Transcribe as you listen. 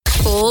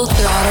Full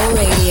Throttle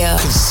Radio.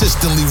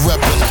 Consistently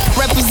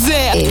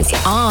represent. Is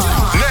on.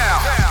 Now,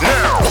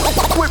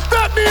 with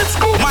that being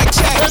Scoop, Mike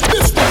check. and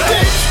Mr.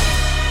 Ditch.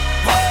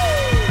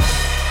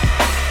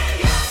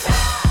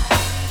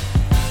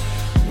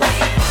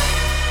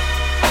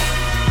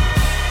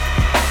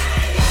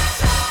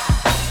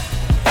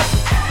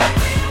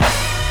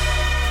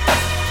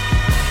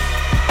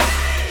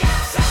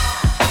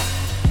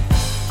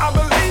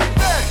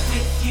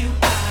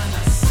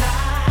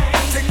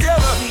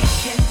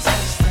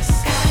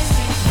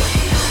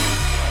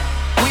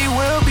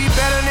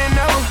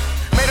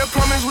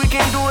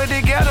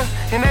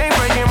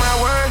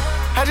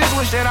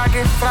 That I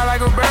can fly like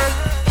a bird,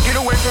 get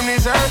away from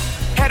this earth.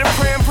 Had to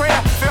pray and pray,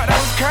 I felt I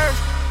was cursed.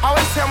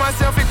 Always tell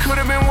myself it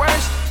could've been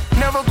worse.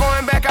 Never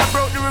going back, I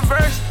broke the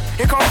reverse.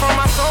 It come from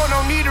my soul,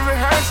 no need to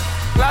rehearse.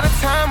 A lot of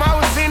time I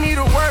was in need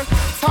of work.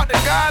 Talk to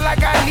God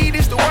like I need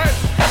this to work.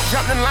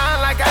 Jumped the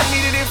line like I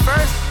needed it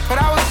first.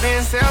 But I was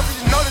being selfish,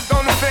 know this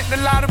don't affect a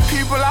lot of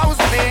people. I was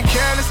being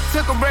careless,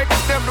 took a break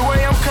and stepped away.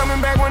 I'm coming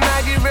back when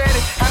I get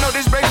ready. I know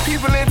this breaks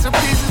people into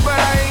pieces,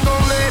 but I ain't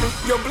gon' let it.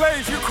 Yo,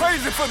 Blaze, you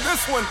crazy for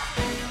this one.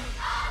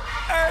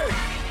 Hey,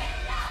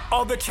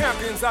 all the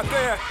champions out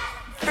there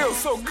feel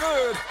so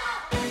good.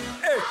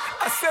 Hey,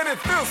 I said it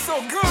feels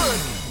so good.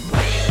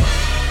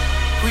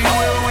 We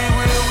will, we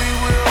will, we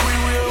will, we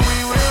will, we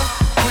will.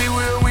 We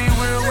will, we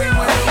will, we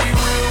will, we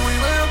will, we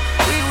will.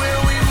 We will,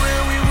 we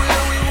will, we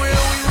will, we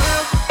will, we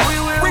will. We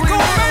will, we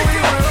gon' make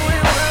it. We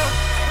will.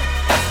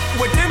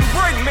 What didn't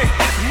break me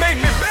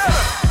made me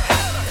better.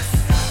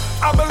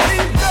 I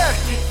believe that.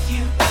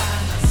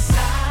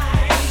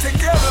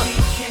 Together.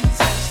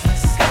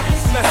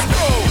 Let's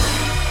go.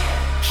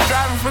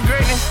 Striving for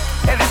greatness,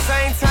 at the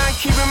same time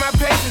keeping my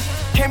patience.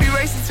 Can't be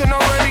racing to no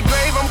early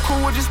grave, I'm cool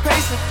with just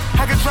pacing.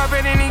 I can drop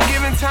at any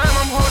given time,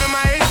 I'm holding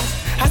my aces.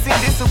 I seen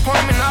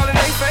disappointment all in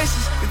their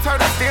faces. The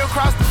turtle still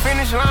crossed the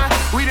finish line.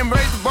 We done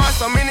break the bar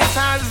so many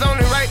times, it's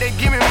only right they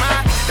give me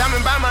mine.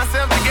 Diamond by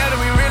myself, together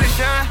we really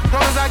shine.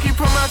 Long as I keep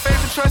putting my faith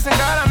and trust in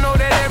God, I know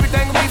that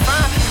everything will be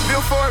fine.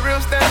 Built for it, real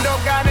stand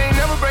up, God ain't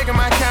never breaking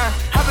my kind.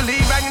 I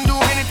believe I can do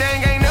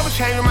anything, ain't never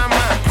changing my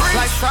mind.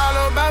 Life's all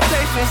about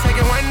patience, take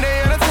it one day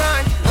at a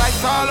time.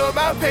 Life's all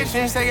about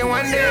patience, take it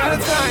one day at a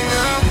time, you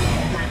know?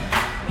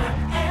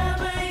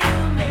 Whatever you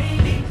may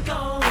be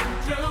going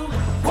through,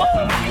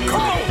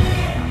 Come on.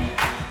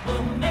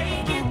 we'll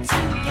make it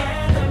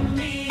together,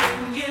 me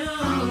and you.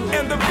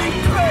 And the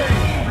beat play.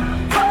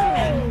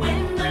 And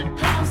when the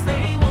clouds,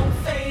 they won't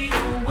fade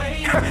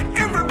away.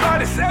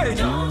 Everybody say,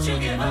 Don't you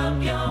give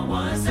up, you're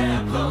one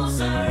step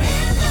closer.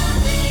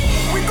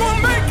 we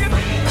gon' make it.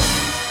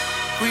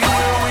 We will,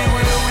 we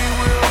will, we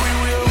will, we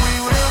will, we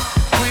will.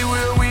 We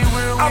will, we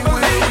will, I we will,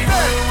 believe we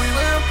that. will, we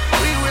will.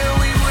 We will,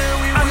 we will,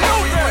 we I will, know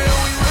we that. will,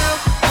 we will.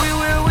 We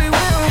will, we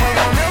will. Hey,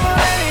 don't never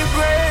let it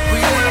break. We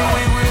will,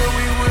 we will,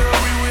 we will,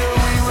 we will,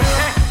 we will.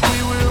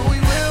 We will, we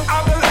will.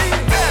 I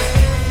believe that.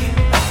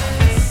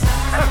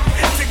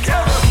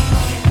 Together.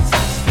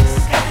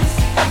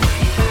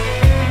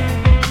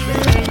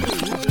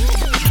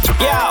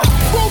 Yo.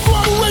 Full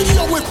Throttle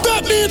Radio with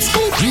Batman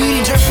Scoop.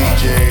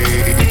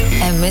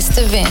 And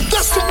Mr. Vince.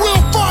 That's the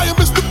real fire,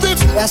 Mr.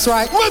 Vince. That's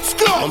right. Let's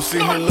go. I'm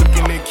sitting here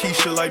looking at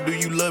Keisha like, do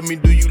you love me,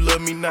 do you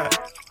love me not?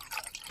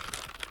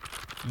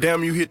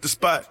 Damn, you hit the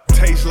spot.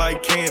 Taste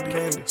like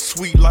candy,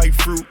 sweet like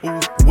fruit, ooh,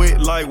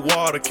 wet like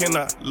water. Can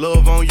I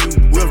love on you?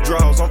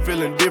 Withdrawals, I'm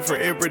feeling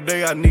different. Every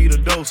day I need a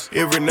dose.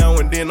 Every now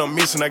and then I'm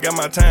missing. I got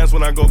my times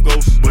when I go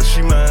ghost. But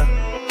she mine,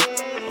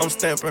 I'm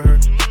stamping her.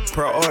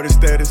 Priority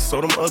status,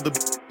 so them other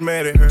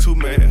mad at her. Too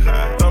mad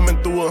high.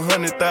 Thumbing through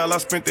 100,000, I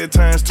spent that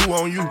times 2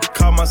 on you.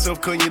 Caught myself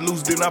cutting you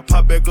loose, then I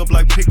pop back up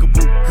like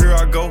Pickaboo. Here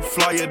I go,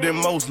 flyer than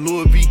most,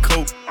 Louis V.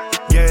 Coke.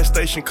 Gas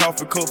station,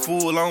 coffee cup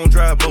full, I don't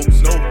drive boats.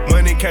 No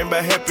money came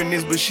by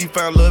happiness, but she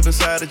found love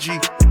inside a G.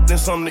 Then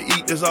something to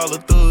eat, that's all a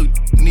thug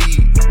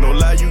need. No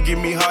lie, you get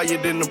me higher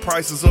than the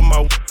prices of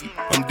my weed.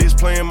 I'm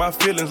displaying my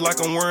feelings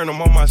like I'm wearing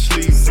them on my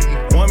sleeve.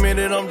 1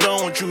 minute I'm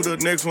done with you, the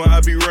next one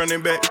I be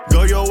running back.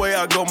 Go your way,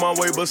 I go my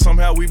way, but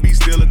somehow we be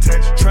still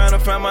attached. Trying to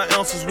find my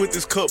ounces with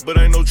this cup, but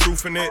ain't no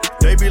truth in it.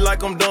 They be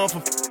like I'm done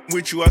for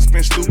with you, I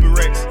spend stupid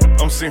racks.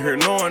 I'm sitting here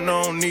knowing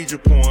I don't need you,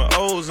 pouring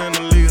O's in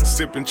the lid.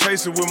 Sipping,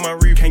 chasing with my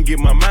reef, can't get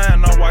my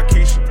mind on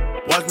Waukesha.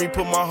 Watch me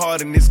put my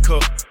heart in this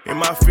cup. In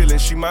my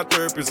feelings, she my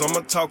therapist,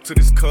 I'ma talk to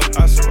this cup.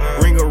 I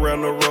swear, ring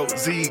around the road,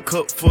 Z,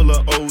 cup full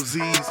of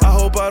OZs. I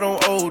hope I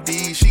don't OD,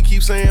 she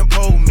keeps saying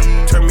pull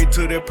me. Turn me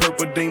to that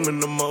purple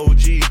demon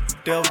emoji.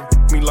 Devil,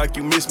 me like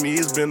you miss me,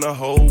 it's been a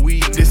whole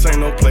week. This ain't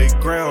no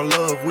playground,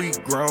 love, we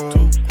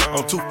grown.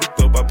 I'm too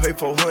f***ed up, I pay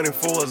 400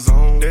 for a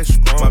zone. That's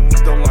wrong. My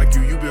bitch don't like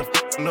you been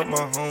f***ing up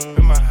my home.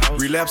 In my house,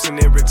 relapsing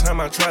every time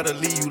I try to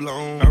leave you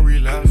alone. I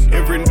relapse.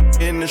 Every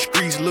in the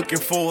streets looking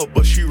for her,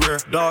 but she rare.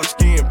 Dark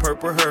skin,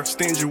 purple hair,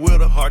 stingy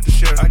with a heart to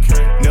share. I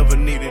can't never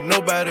needed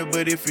nobody,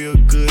 but it feel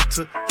good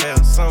to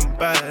have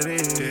somebody.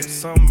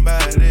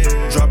 Somebody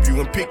drop you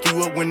and pick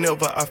you up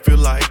whenever I feel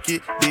like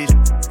it. This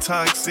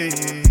toxic.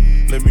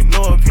 Let me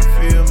know if you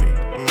feel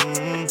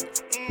me.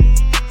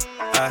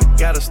 I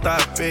gotta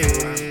stop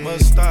it.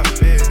 Must stop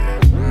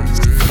it.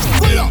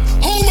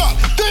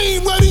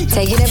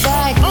 taking it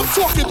back. I'm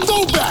talking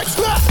throwbacks.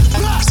 Back.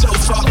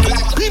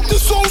 Keep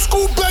this old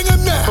school banger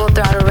now. Full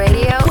Throttle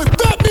Radio. With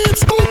Batman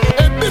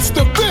Scoop and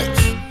Mr.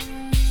 Vince.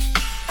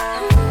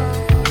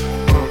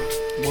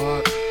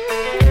 What?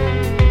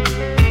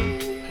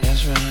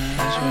 That's right.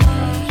 Bad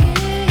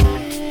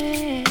boy.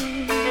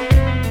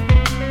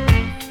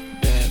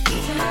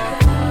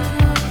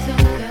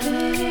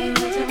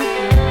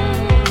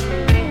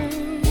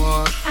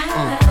 What?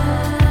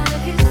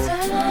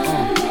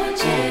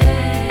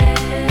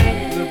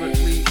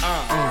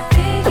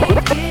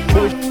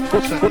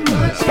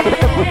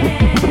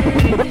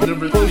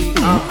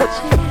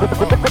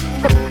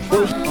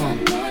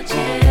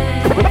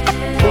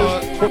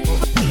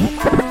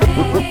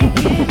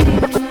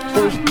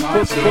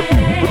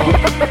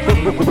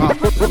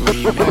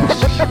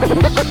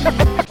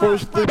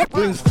 First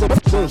things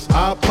first,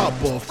 I pop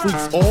off,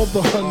 freaks all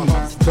the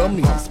honeys,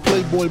 dummies,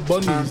 playboy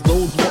bunnies,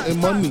 those wanting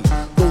money.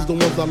 Those the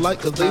ones I like,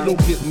 cause they don't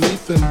get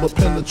Nathan but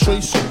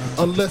penetration.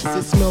 Unless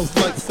it smells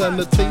like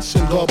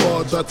sanitation.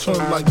 Garbage, I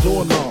turn like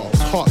doorknobs.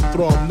 Heart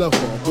throb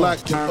never, black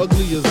and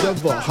ugly as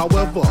ever.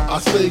 However, I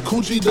stay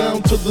coochie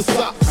down to the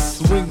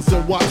socks. Rings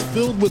and watch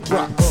filled with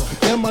rocks.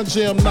 And my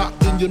jam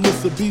knocked in your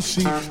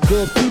Mitsubishi.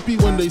 Girls peepee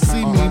when they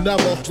see me,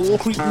 never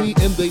creep me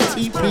in they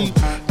teepee.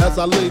 As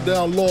I lay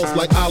down laws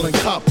like Island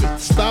Coppet.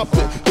 Stop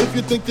it, if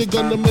you think you're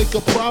gonna make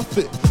a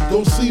profit.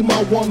 Don't see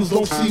my ones,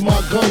 don't see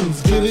my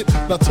guns, get it?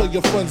 Now tell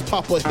your friends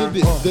Papa hit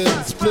it,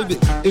 then split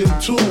it in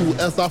two.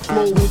 As I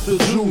flow with the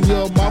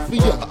Junior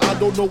Mafia, I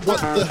don't know what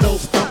the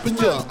hell's stopping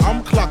ya.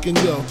 I'm clocking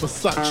ya,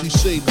 Versace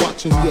shade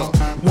watching ya.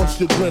 Once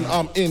you grin,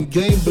 I'm in,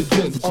 game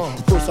begins.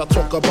 First I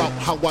talk about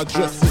how I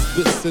dress is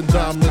this, and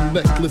diamond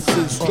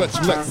necklaces, stretch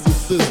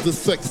Lexuses. The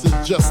sex is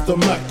just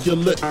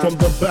immaculate. From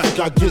the back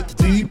I get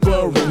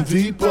deeper and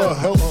deeper,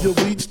 help you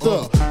reach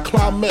the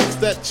climax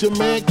that your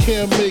man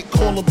can't make.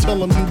 Call him,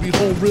 tell him you be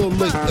home real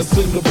late and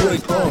sing the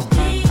break.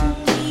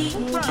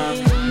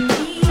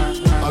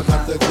 I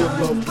got that good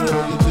love,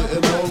 girl, you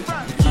didn't know.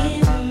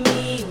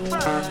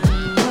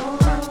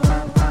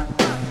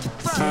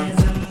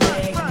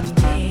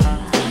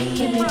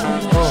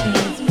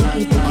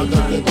 I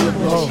got that good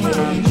love,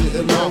 girl, you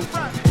didn't know.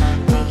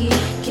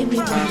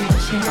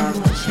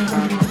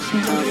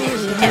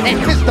 And then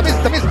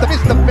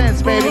Mr.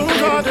 Vince, baby.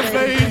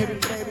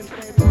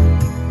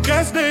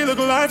 Guess they look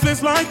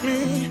lifeless like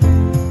me.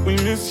 We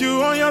miss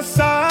you on your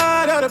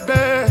side of the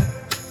bed.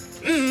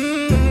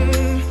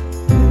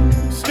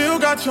 Still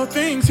got your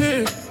things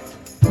here.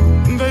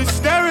 They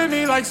stare at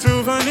me like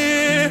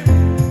souvenir.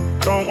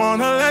 Don't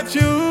wanna let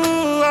you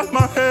out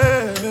my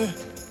head.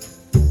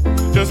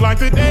 Just like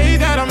the day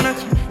that I met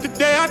you, the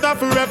day I thought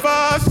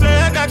forever.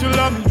 Said that you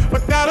love me,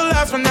 but that'll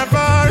last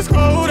forever. It's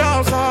cold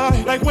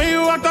outside, like when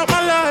you walked out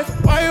my life.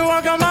 Why you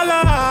walk out my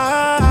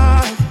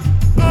life?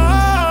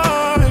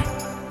 Oh,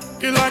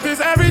 get like this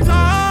every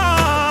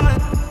time.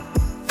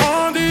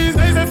 On these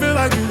days I feel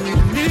like you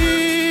need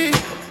me.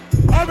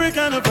 Heartbreak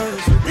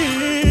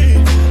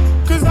anniversary.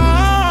 Cause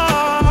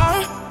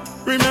I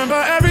remember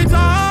every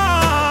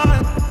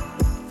time.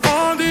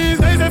 On these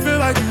days I feel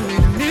like you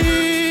need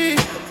me.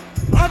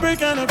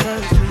 Heartbreak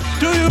anniversary.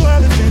 Do you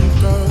ever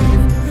think of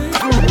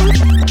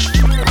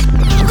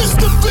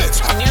Mr. Bitch,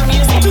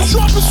 just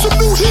dropping some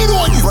new heat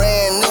on you.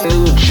 Brand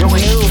new joint.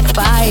 New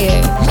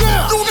fire.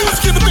 Now, new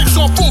music in the mix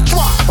on Full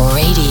Throttle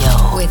Radio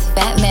with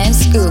Fatman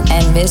Scoop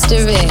and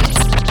Mr. Vince.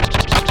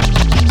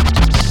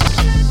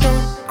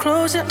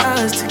 Close your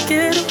eyes to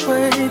get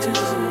away.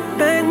 Just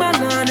bang my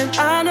line and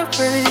I'll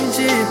arrange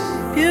it.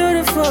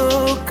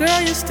 Beautiful,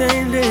 girl, you're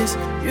stainless.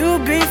 You'll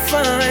be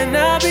fine,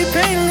 I'll be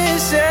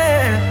painless,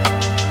 yeah.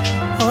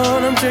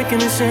 All I'm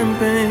drinking is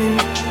champagne.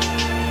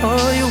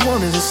 All you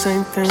want is the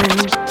same thing.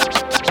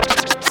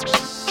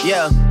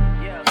 Yeah.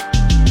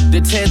 The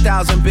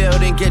 10,000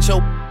 building, get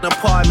your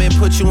apartment,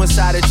 put you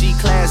inside a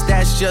G-Class,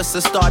 that's just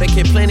a starter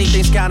kit. Plenty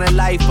things count in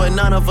life, but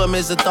none of them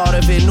is the thought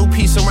of it. New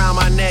piece around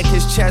my neck,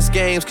 his chess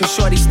games. Cause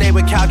shorty stay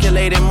with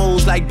calculated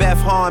moves like Beth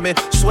Harmon.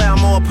 Swear I'm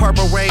more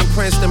Purple Rain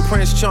Prince than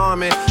Prince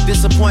Charming.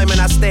 Disappointment,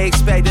 I stay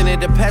expecting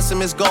it. The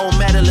pessimist, gold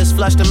medalist,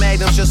 flush the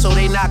magnums just so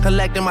they not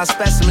collecting my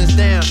specimens.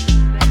 Damn.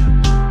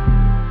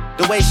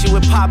 The way she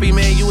with Poppy,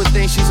 man, you would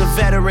think she's a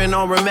veteran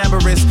on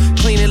remembrance.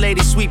 Cleaning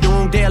lady, sweep the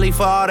room daily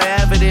for all the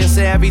evidence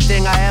of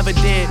everything I ever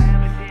did.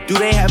 Do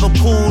they have a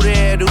pool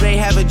there? Do they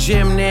have a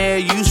gym there?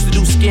 You used to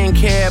do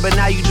skincare, but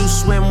now you do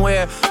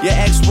swimwear. Your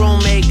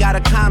ex-roommate got a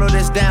condo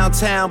that's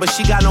downtown, but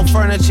she got no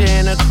furniture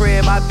in her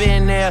crib. I've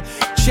been there.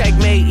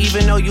 Checkmate,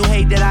 even though you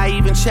hate that I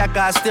even check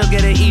her, I still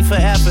get an E for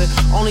effort.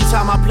 Only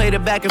time I play the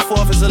back and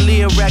forth is a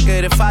Leah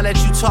record. If I let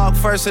you talk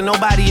first and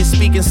nobody is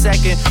speaking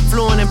second.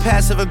 Fluent in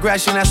passive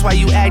aggression, that's why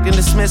you acting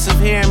dismissive.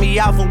 Hearing me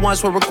out for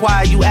once will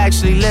require you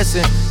actually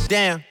listen.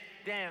 Damn.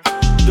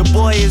 The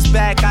boy is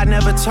back, I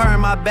never turn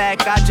my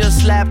back. I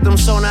just slapped him,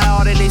 so now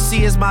all that they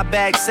see is my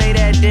back. Say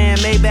that damn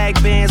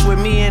Maybach Benz with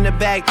me in the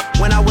back.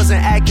 When I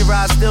wasn't accurate,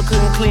 I still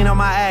couldn't clean up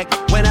my act.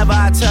 Whenever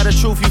I tell the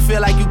truth, you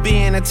feel like you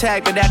being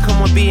attacked, but that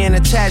come with being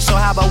attached, so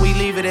how about we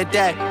leave it at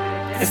that?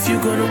 If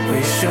you're gonna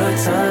waste your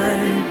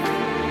time,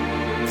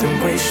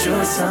 then waste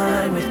your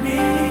time with me.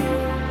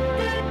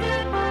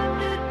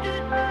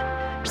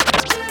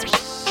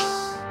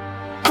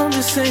 I'm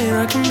just saying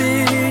I can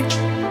be,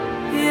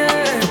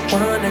 yeah, the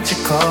one that you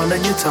call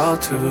and you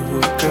talk to,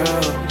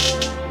 girl.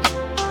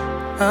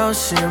 I'll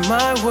share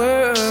my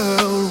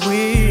world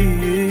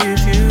with you.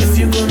 If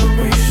you're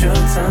gonna waste your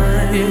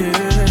time, yeah,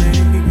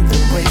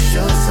 then waste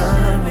your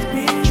time with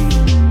me.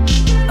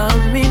 I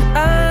mean,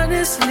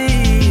 honestly,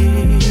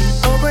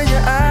 open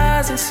your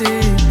eyes and see.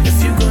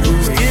 If you're gonna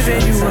waste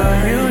giving you what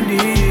you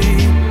need,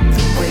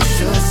 then waste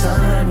your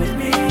time with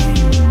me.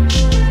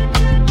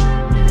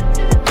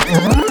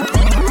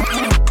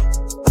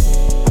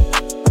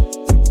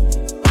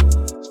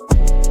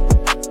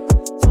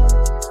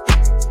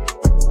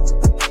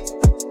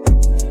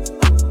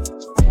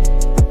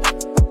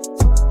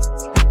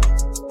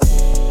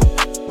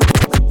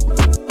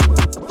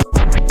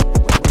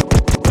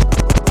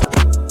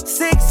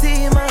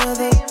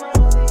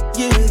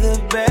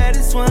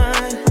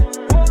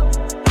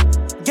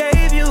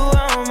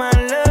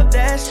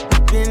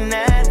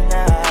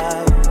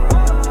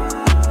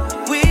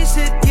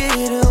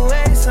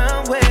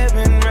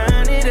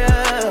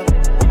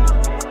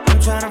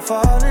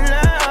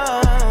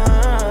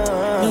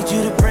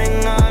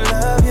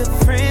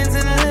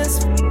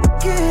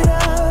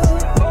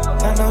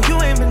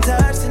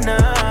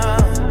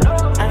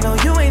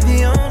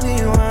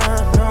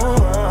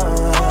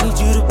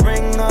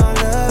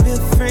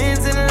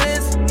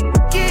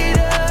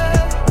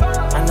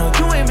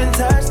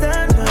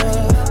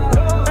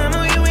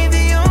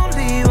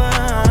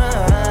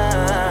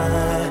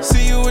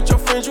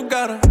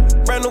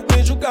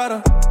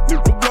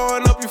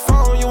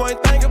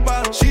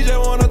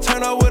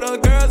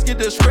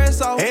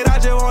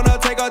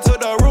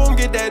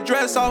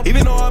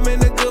 Even though I'm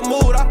in a good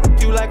mood, I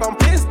f*** you like I'm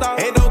pissed off.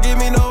 Hey, don't give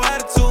me no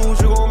attitude,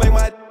 you gon' make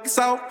my dick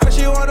soft. Her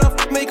she wanna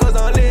f*** me cause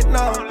I'm lit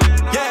now.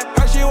 Yeah,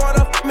 her she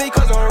wanna f*** me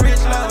cause I'm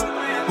rich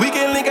now. We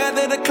can link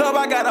after the club,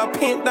 I got her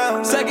pinned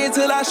down. Second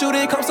till I shoot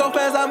it, come so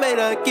fast, I made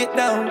her get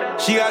down.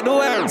 She got the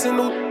words in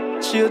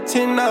the, she a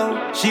 10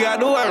 now. She got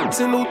the words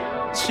in the,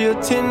 she a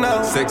 10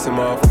 now. Sexy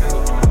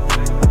motherfucker.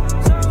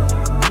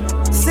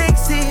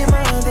 Sexy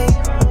mother,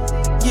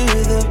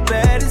 you're the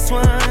baddest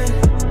one.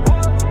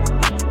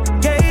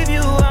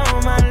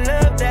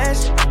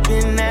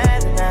 Been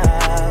at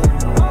now.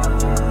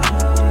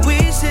 We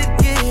should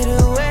get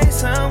away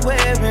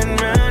somewhere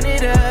and run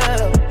it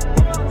up.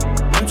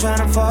 I'm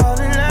tryna fall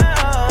in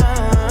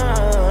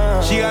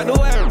love. She got the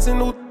words in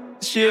the,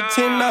 she a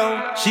 10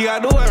 now. She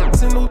got the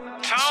words in the,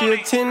 she a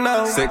 10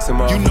 now. Sexy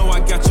mom. You know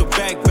I got your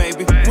back,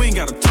 baby. We ain't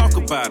gotta talk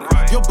about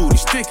it. Your booty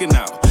sticking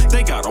out.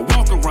 They gotta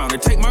walk around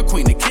and take my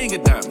queen to King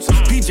of Diamonds.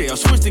 PJ, I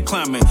switched it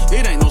climbing.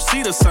 It ain't no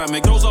seat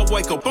assignment. Goes I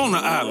wake up on the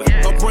island.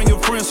 I'll bring your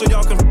friends so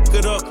y'all can f***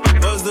 it up.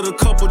 Us did a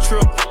couple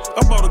trip.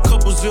 I bought a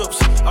couple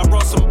zips. I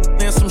brought some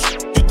and some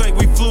shit. You think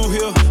we flew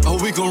here? Oh,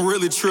 we gon'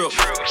 really trip.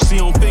 See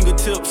on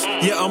fingertips.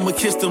 Yeah, I'ma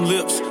kiss them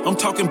lips. I'm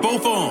talking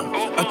both on.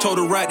 I told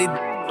her ride it.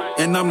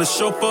 And I'm the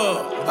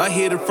chauffeur. I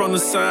hit it from the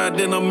side,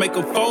 then I make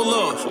a fold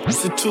up.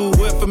 It's too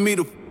wet for me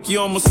to f*** you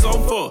on my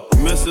sofa.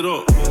 Mess it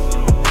up.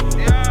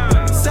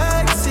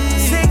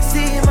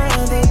 Sexy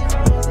mother,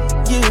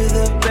 you're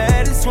the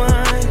baddest one.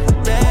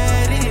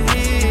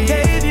 Baddest.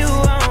 Gave you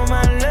all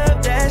my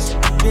love, that's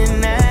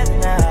been at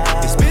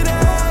now. It's been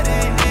at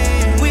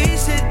it. We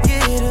should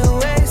get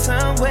away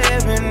somewhere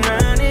and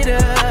run it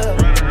up.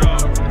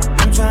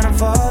 I'm tryna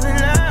fall in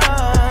love.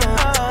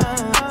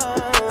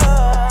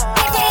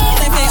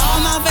 They play all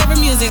my favorite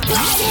music.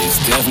 It's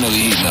definitely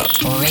heating up.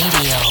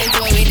 Radio. It's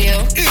what we do.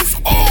 It's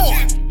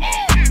on.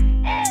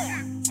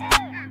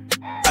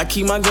 I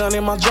keep my gun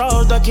in my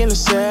drawers, ducking the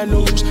sad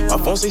news. My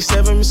phone say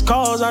 7 missed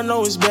calls, I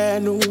know it's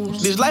bad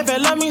news. This life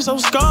had left me so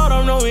scarred,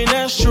 I'm knowing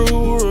that's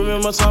true.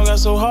 Remember time got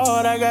so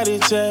hard, I got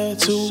it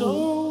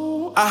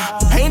tattooed.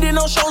 I ain't did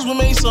no shows, but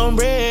made some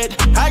bread.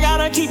 I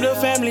gotta keep the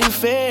family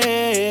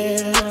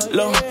fed.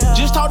 Look,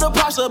 just talk to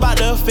Pops about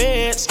the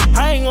feds.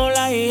 I ain't gon'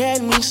 lie, he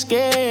had me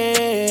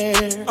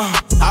scared.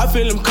 I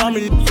feel him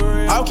coming,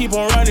 I'll keep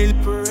on running.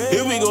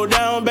 If we go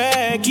down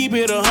bad, keep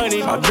it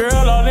 100. My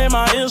girl all in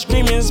my ear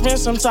screaming, spend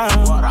some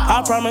time.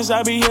 I promise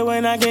I'll be here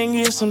when I can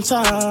get some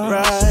time.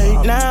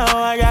 Right now,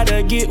 I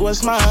gotta get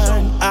what's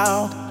mine.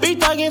 I'll be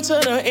thugging to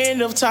the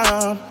end of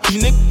time.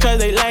 These niggas cause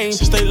they lame,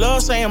 since they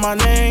love saying my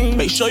name.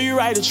 Make sure you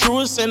write the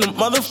truest in the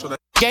motherfucker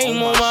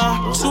game on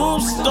my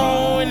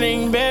tombstone and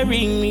they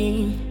bury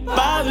me.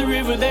 By the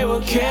river they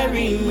will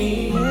carry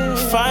me.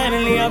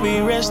 Finally I'll be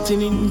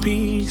resting in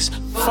peace.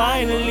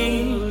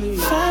 Finally,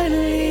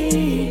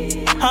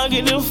 I'll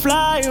get to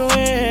fly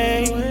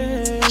away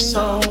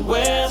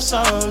somewhere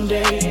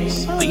someday.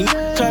 These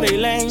niggas cut they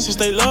lame since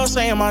they love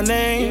saying my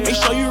name. Make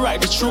sure you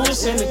write the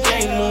truest in the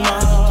game on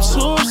my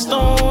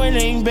tombstone and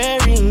they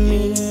bury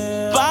me.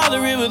 By the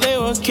river they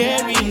will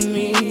carry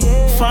me.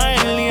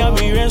 Finally I'll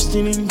be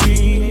resting in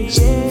peace.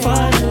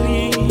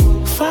 Finally.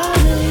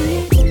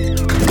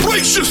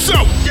 Brace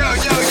yourself. Yo.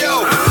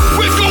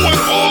 We're going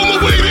all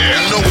the way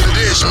there. You know what it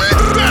is, man.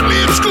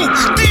 Fatman Scoop,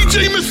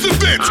 DJ Mr.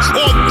 Vince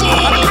on Full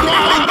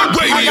Throttle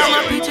Radio. I got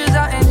my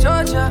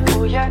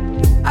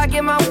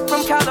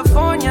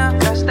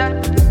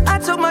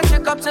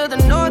to the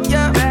north,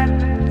 yeah.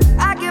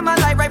 I get my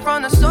light right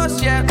from the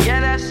source, yeah.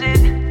 Yeah, that's it.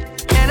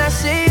 And I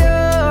see you,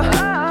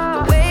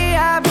 the way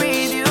I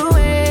breathe you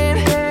in.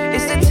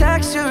 It's the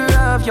texture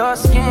of your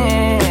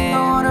skin. I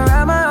wanna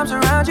wrap my arms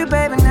around you,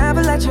 baby,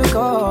 never let you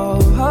go.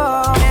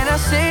 And I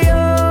see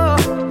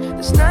you,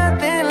 there's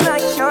nothing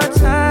like your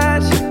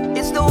touch.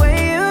 It's the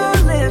way you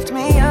lift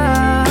me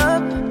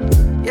up,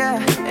 yeah.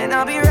 And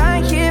I'll be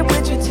right here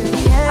with you till the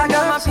end. I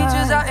got my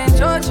peaches out in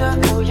Georgia,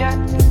 oh yeah.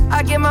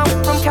 I get my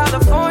from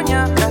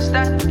California, that's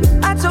that.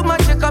 I took my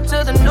chick up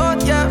to the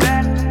north, yeah.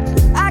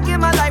 I get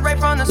my light right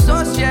from the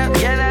source, yeah.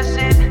 Yeah, that's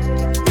it.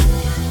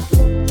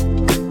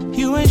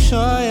 You ain't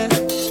sure yet,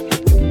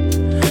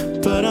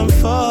 but I'm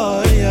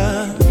for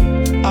ya.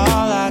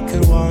 All I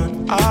could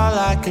want, all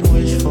I could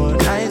wish for.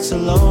 Nights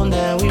alone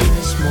that we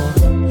miss more,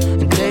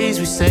 and days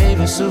we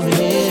save as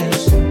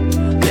souvenirs.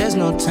 There's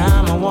no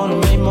time, I wanna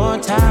make more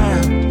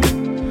time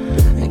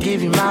and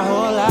give you my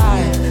whole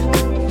life.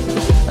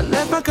 I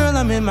left my girl,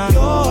 I'm in my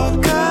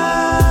Yorker.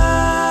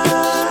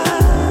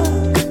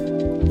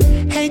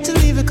 Hate to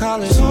leave it,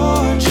 call it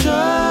torture.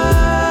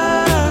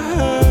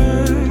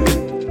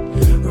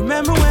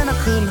 Remember when I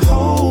couldn't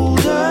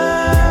hold her?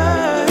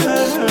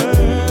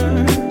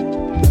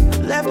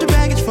 Left her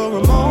baggage for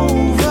a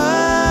mover.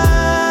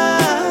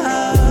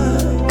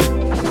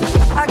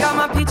 I got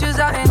my peaches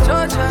out in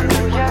Georgia,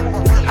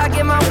 I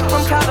get my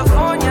from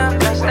California,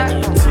 that's that.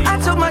 I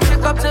took my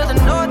chick up to the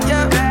north,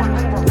 yeah.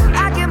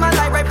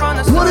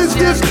 What is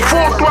this?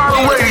 Full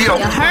Throttle Radio.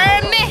 You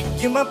heard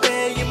me? You my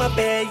bae, you my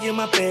bae, you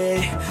my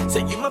bae.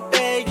 Say you my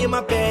bae, you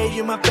my bae,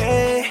 you my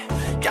bae.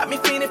 Got me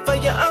feeling for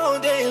you all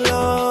day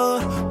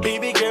long.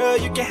 Baby girl,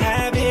 you can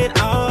have it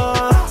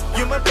all.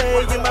 You my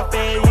bae, you my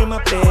bae, you my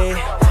bae.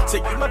 Say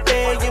you my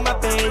bae, you my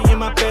bae, you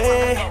my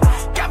bae.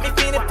 Got me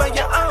feeling for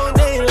you all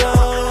day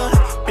long.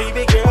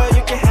 Baby girl,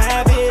 you can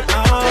have it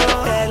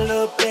all. That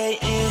little bae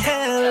in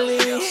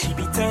Hallie. She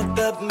be turned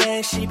up,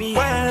 man, she be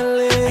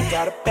wildin'. I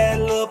got a bad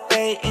little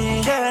bae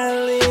in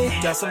Cali.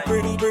 Got some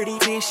pretty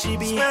things, she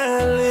be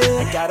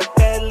smiling. I got a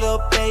bad little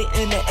bae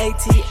in the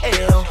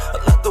ATL. I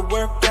love to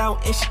work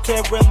out and she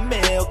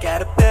caramel.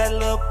 Got a bad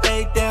little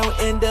bae down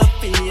in the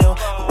field.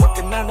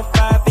 Working 9 to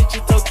 5, bitch,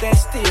 you took that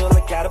steal. I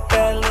got a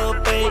bad little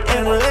bae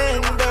in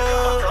Orlando.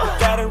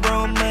 Got her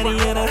own money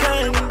in a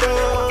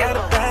condo. Got a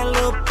bad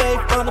little bae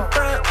from the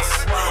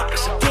Bronx.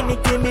 And she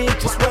give me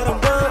just what I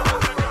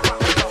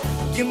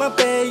want. You my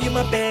bae, you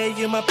my bae,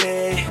 you my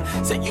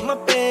bae. Say you my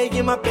bae,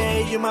 you my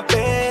bae, you my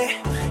bae.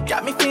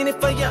 Got me feeling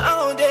for you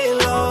all day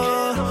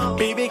long.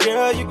 Baby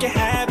girl, you can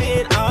have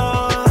it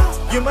all.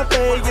 You my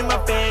bae, you my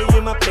bae,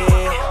 you my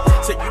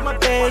bae. Say you my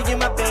bae, you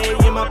my bae,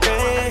 you my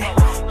bae.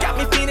 Got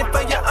me feeling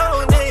for you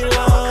all day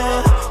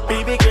long.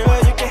 Baby girl,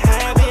 you can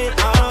have it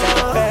all. Got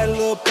a bad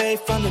little bae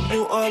from the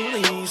New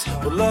Orleans.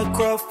 With love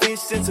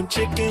crawfish and some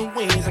chicken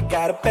wings. I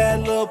got a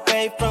bad little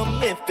bae from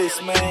Memphis,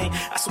 man.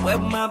 I swear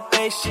my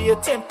bae, she a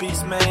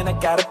 10-piece, man. I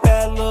got a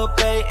bad little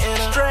bae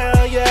in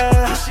Australia.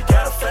 She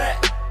got a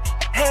fat.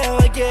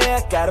 Hell yeah,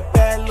 I got a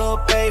bad little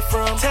bae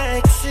from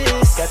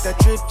Texas. Got that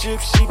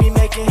drip, she be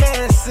making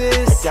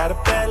passes. I got a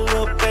bad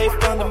little bae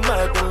from the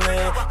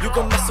motherland. You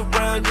gon' mess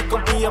around, you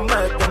gon' be a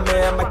mother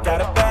man. I got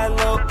a bad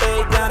little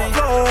bae down in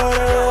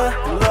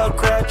Florida. Love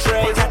crab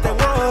trays, got that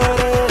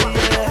water,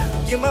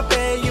 yeah. You my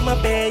bae, you my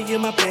bae, you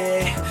my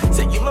bae.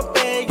 Say you my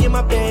bae, you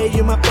my bae,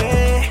 you my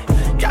bae.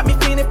 Got me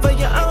feeling for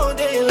you all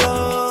day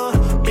long.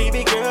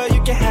 Baby girl,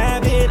 you can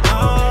have it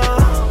all.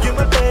 You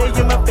my bae,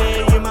 you my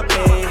bae, you my bae.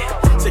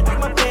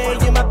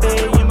 You my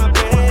bae, you my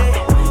bae.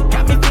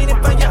 Got me feeling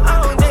for you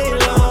all day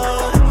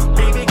long.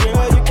 Baby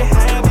girl, you can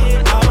have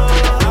it all.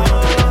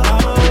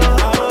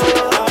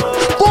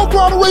 Full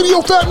Throttle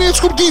Radio, Fat Man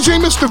Scoop, DJ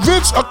Mr.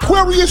 Vince,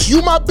 Aquarius,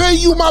 you my bae,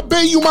 you my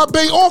bae, you my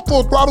bae. All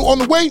Full Throttle on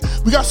the way.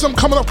 We got something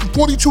coming up from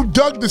 42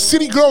 Doug, the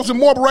City Girls, and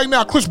more. But right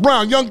now, Chris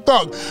Brown, Young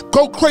Thug,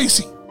 Go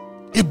Crazy.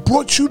 It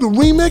brought you the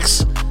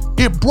remix,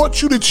 it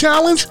brought you the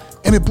challenge,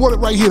 and it brought it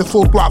right here to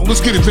Full Throttle.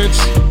 Let's get it, Vince.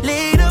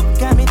 Lead up,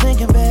 got me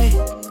thinking, babe.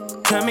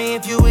 Tell me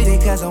if you with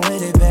it, cause I'm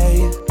with it,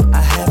 babe.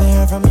 I haven't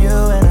heard from you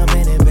and I'm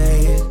in it,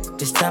 babe.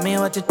 Just tell me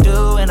what to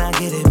do and I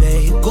get it,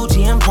 babe.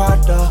 Gucci and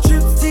Prada.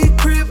 Trip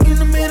crib in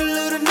the middle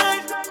of the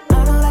night.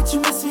 I don't let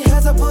you miss me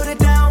cause I put it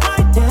down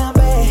right down,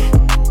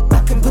 babe. I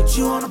can put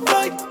you on a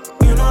flight.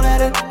 You know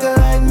that a nigga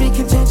like me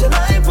can change your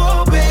life,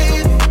 oh,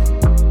 baby.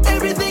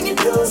 Everything you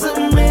do is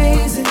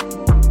amazing.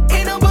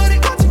 Ain't nobody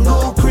got to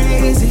go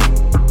crazy.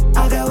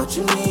 I got what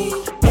you need.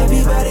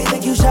 Everybody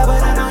think you shy,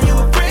 but I know you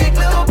a freak,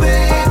 little baby.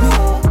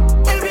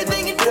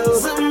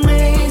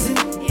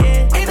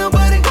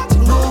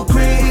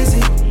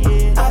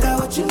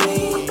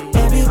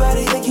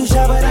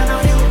 But I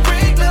know you a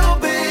freak, little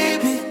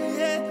baby.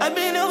 I've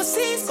been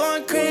overseas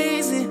going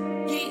crazy.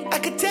 I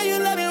could tell you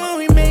love it when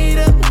we made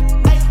up.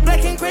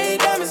 Black and gray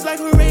diamonds like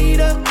we're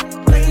radar.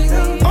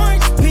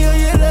 Orange peel,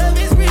 your love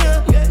is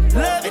real.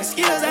 Loving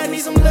skills, I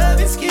need some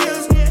loving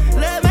skills.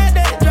 Love my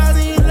day draws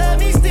and you love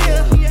me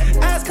still.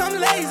 Eyes come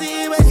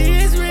lazy, but she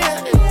is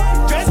real.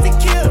 Dressed to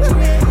kill.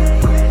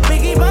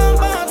 Biggie bomb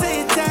to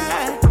your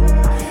tie.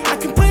 I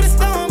can put a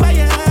stone by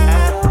your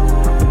eye.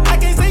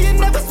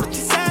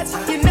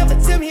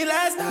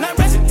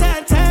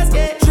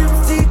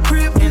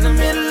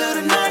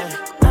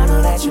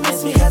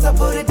 I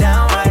put it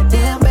down right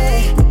there,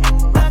 babe.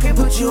 I can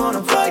put you on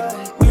a flight.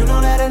 You know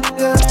that a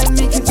nigga like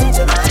me can change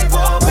your life,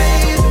 oh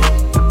baby.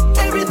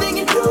 Everything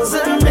you do is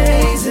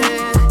amazing.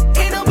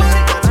 Ain't nobody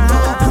got to go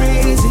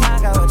crazy. I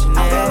got what you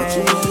need.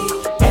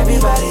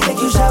 Everybody think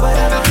you shy, but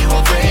I know you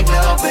won't break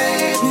no,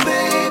 baby,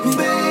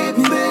 baby,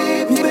 baby,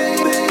 baby,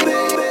 baby,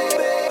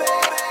 baby.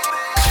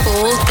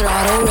 Full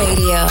Throttle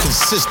Radio.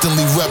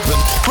 Consistently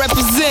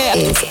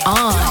Represent is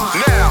on.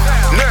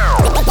 Now,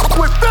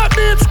 with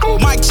Fatman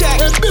Scoop, Mike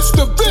Check, and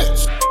Mr.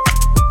 Vince.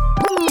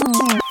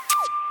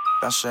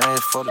 That shit ain't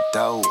for the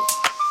dough.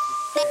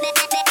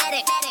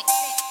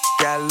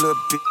 Got a little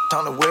bitch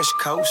on the west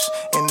coast,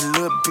 and the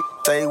little bitch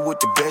stay with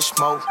the best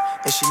smoke.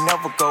 And she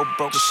never go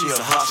broke, she's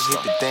a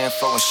hustler. Hit the damn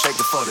floor and shake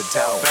it for the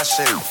dough. That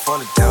shit for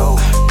the dough.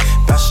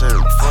 That shit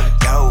for the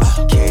dough.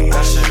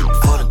 That shit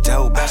for the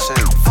dough. That shit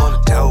for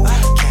the dough.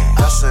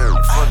 That shit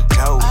for the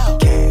dough.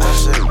 That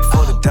shit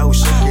for the dough.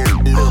 She get a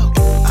little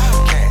bit.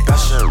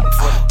 That shit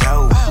for the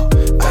dough.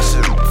 That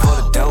shit for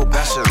the dough.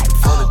 That shit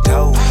for the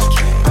dough.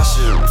 That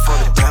shit for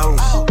the dough.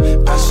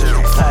 That shit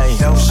for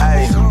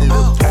the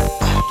dough.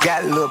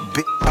 Got a little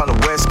bitch on the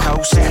west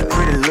coast.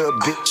 Pretty little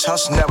bitch,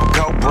 hustle never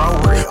go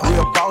broke.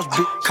 Real boss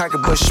bitch, cocky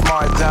but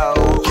smart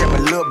though. Kept my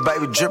little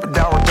baby drippin'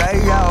 down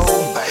Rodeo.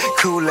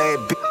 Kool-Aid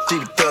bitch, she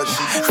be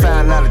thuggin'.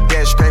 Found out a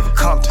dad straight for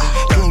Compton.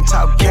 You ain't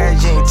talking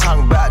cash, you ain't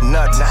talking about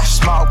nothing.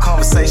 Small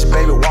conversation,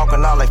 baby,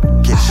 walking all like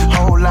it.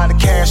 Whole lot of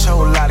cash,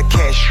 whole lot of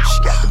cash.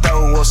 She got the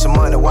dough or some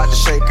money, watch her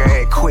shake her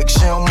head quick.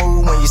 She don't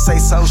move when you say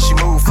so, she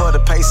move for the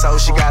peso.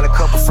 She got a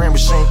couple friends,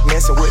 but she ain't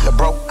messing with the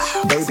broke.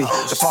 Baby,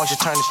 the function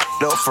turn this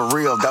shit up for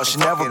real though. She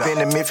never been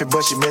to Memphis,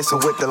 but she messing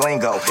with the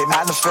lingo.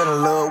 I done fell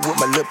in love with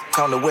my lip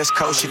on the west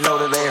coast. She know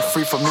that they ain't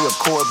free for me, of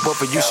course, but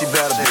for you, she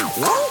better be.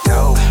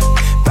 Dough,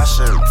 that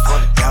shit for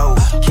the dough.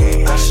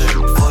 That shit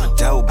for the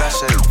dough. That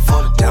shit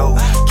for the dough.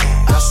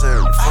 That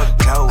shit for the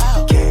dough.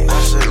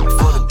 That shit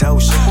for the dough.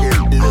 She get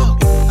a little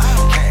bit.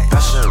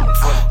 That shit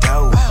for the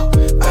dough.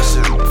 That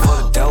shit for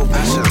the dough.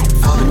 That shit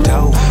for the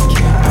dough. That shit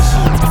for the dough. That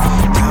shit for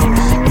the dough.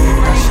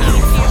 She get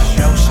a little bit.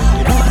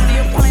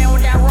 Still playing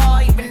with that raw,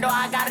 even though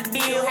I got a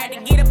deal. Had to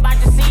get up out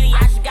the city,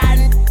 I just got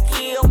a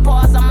kill.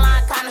 Pause, I'm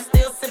lying, kinda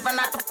still sipping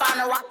out the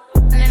final rock.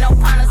 And then no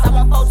partners, I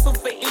want 4-2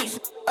 for each.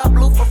 Up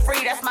blue for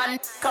free, that's my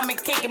come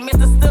and kick it.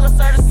 Mr. Stiller,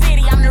 sir, the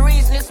city. I'm the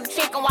reason it's some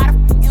chicken. Why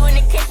the you in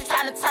the kitchen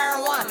trying to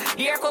turn one?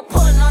 Yeah, quit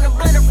pulling on the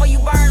blender before you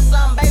burn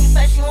some. Baby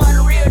said she want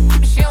a real,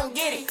 but she don't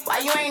get it. Why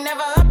you ain't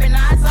never up and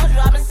I told you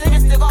I've been sitting,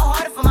 still go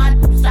harder for my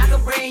so I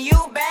could bring you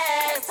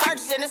back.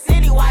 Churches in the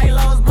city, white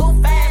lows, blue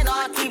fast. No,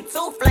 I keep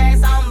 2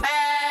 flags on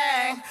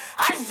bang.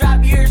 I just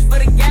drop years for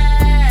the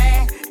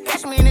gang.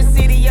 Catch me in the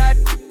city,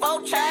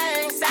 4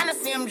 chains. Santa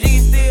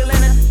CMG still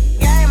in the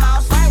game. I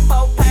was like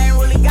 4 pain,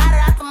 really got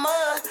it out the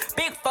mud.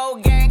 Big 4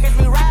 gang, catch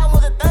me riding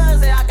with the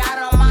thugs. And I got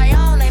it on my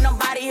own, ain't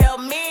nobody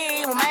help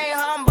me. Remain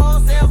humble,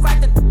 still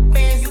crack the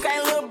fence. You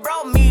can't little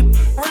bro me,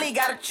 really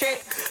got a check.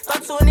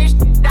 Thought to this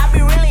I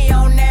be really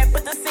on that.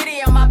 Put the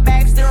city on my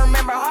back, still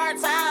remember hard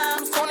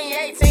times.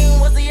 2018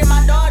 was the year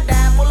my dog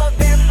died. Full of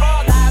big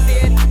frog eyes,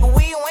 yeah. But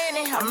we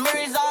winning, our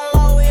mirrors on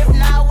low, if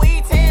not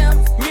we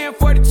Tim's. Me and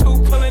 42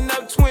 pulling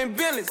up twin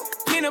Bentleys.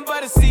 Peanut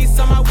butter seats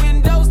on my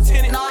windows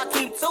tinted. No, I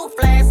keep 2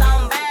 flags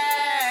on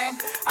bang.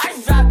 I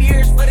just drop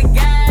years for the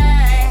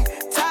gang.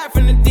 Tired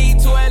from the D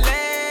to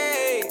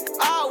LA.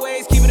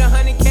 Always keep it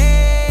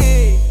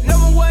 100K.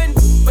 Number 1,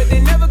 but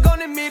they never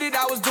gonna admit it.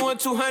 I was doing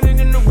 200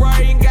 in the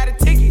Rari and got a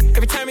ticket.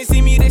 Every time they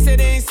see me, they say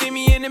they ain't see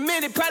me in a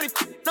minute. Probably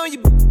know you,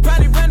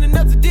 probably running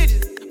up the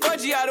digits.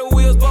 Budgie out of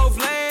wheels, both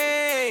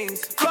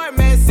lanes. Floyd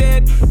man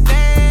said,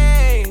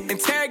 dang.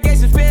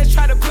 Interrogation feds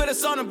try to put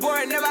us on the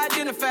board, never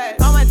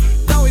identified. All my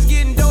always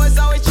getting dough, it's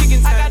always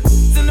chicken time. I got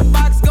in the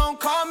box, gon'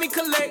 call me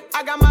collect.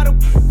 I got my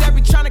that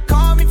be tryna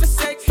call me for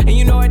sex. And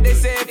you know what they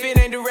say, if it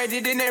ain't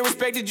directed, then they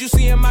respected. You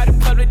see them out in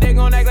public, they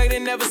gon' act like they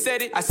never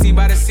said it. I see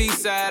by the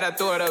seaside, I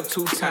throw it up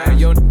 2 times.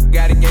 Yo,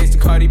 got engaged to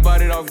Cardi,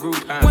 bought it off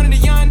Groupon. One of the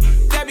young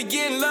that be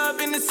getting love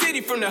in the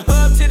city, from the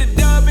hub to the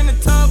dub in the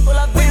tub. Full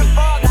up in the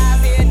fog,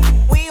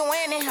 we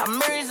winning, our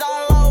mirrors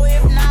on low,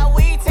 if not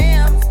we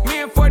Tim's.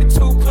 Me and 42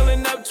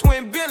 pulling up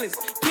twin Bentleys.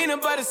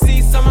 Peanut butter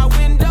seats on my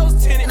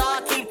windows tinted. No,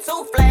 I keep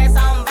 2 flags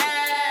on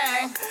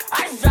bang.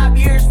 I just drop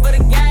years for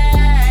the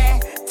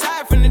gang.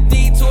 Tired from the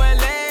D to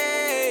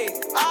LA.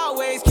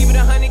 Always keep it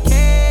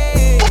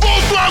 100K.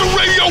 Full Throttle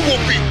Radio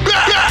will be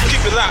back.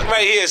 Keep it locked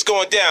right here, it's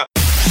going down.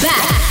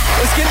 Back.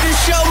 Let's get this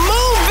show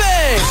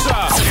moving.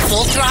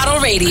 Full Throttle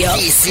Radio.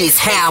 This is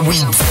how we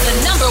The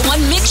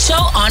 #1 mix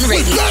show on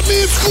radio.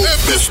 Fatman Scoop and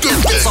Mr.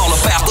 Vince. It's all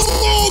about the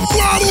Full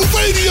Throttle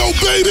Radio,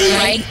 baby.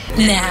 Right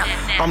now.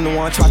 I'm the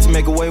one tried to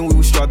make a way when we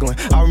were struggling.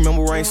 I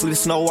remember rain, sleet, and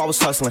snow, I was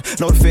hustling.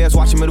 Know the feds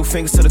watching, middle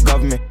fingers to the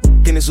government.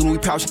 In this Louis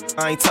pouch,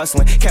 I ain't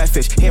tussling.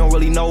 Catfish, he don't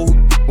really know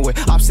who with.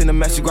 I'm sending a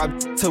message, grab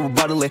to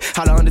rebuttal it.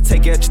 How to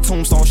undertake at your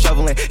tombstone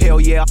shoveling.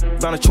 Hell yeah, I'm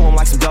gonna chew him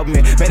like some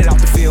government. Made it out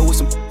the field with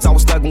some I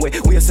was thugging with.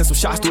 We'll send some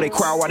shots through they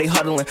crowd while they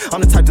huddling.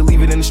 I'm the type to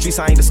leave it in the streets,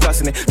 I ain't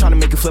discussing it. Trying to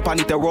make it flip, I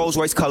need that Rolls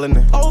Royce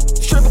coloring. Oh,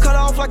 strip and cut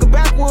off like a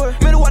backwood.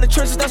 Middle of the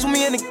trenches, that's what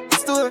me and the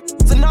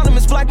stood.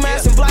 Synonymous, black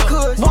mask and black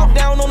hood. Walk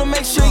down on him,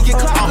 make sure you get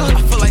clocked good.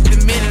 I feel like the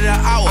minute of the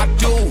hour. I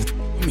do.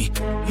 Me,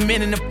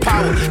 men in the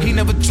power. He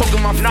never choke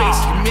in my face.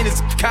 The man is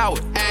a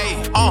coward.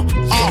 Ayy,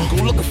 go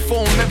looking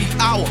for him every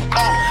hour.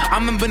 I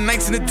remember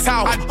nights in the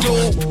tower. I do.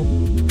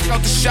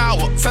 Out the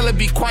shower. Tell her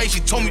be quiet. She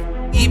told me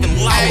even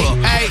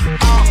louder.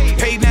 Ayy,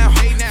 pay now.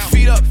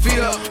 Feet up.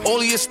 All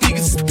of your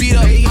sneakers is beat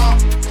up.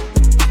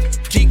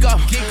 Geek up.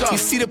 You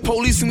see the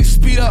police and we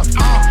speed up.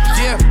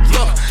 Yeah,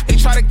 look, they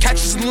try to catch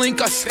us and link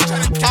us.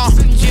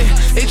 Yeah,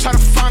 they try to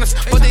find us,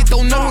 but they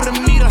don't know where to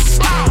meet us.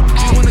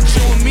 You wanna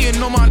chill with me and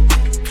know my.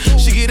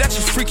 She get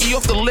extra freaky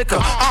off the liquor.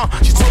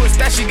 She told us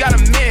that she got a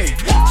man,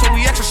 so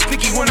we extra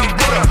sneaky when I'm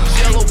with her.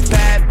 Yellow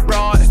bad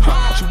broad.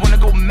 She wanna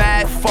go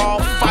mad,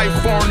 fall, fight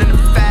foreign in the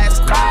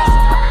fast car.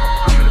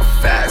 I'm in the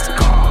fast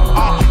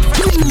car.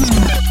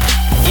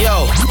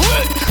 Yo,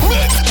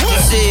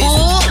 this is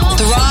Full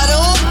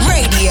Throttle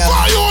Radio.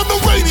 Fire on the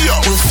radio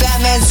with Fat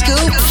Man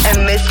Scoop and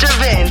Mr.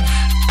 Vince.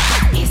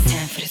 It's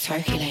time for the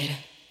twerkulator.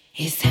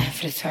 It's time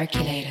for the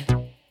twerkulator.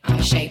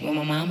 I'ma shake what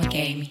my mama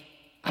gave me.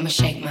 I'ma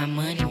shake my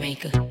money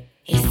maker.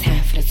 It's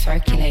time for the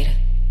twerkulator.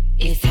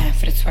 It's time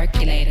for the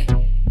twerkulator.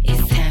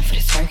 It's time for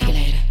the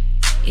twerkulator.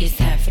 It's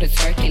time for the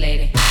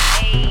twerkulator.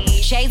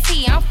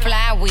 JT, I'm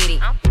fly with it.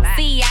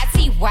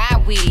 CITY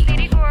with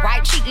it.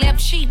 Right cheek, left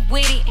cheek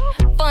with it.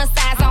 Fun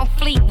size on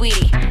fleek with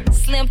it.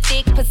 Slim,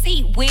 thick,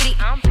 petite with it.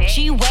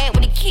 G-Wag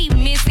with it, keep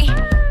missing.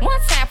 One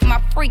time for my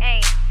freak.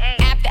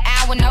 After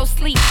hour, no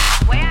sleep.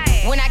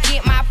 When I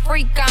get my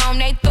freak on,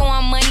 they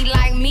throwing money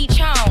like me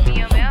chong.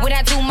 When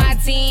I do my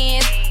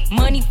dance,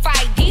 money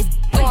fight, these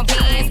doing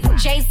bands.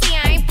 JC,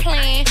 I ain't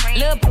playing.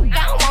 Lil'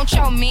 I don't want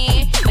your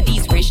man. But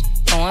these rich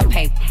throwing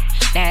paper.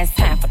 Now it's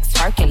time for the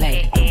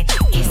circulator. It's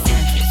time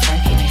for the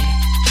circulator.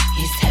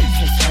 It's time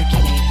for the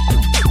circulator.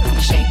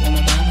 I'ma shake what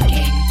my mama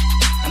gave me.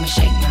 I'ma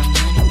shake my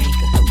money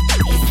maker.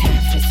 It's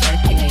time for the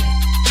circulator.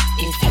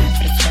 It's time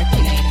for the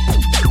circulator.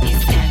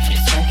 It's time for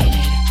the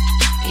circulator.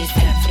 It's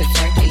time for the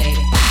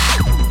circulator.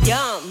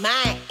 Young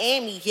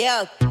Miami,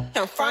 yeah,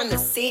 I'm from the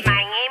city.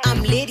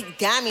 I'm Liddy,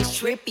 diamond,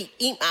 trippy,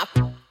 eat my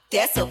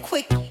that's a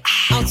quickie.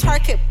 I'm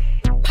twerking,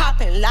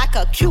 popping like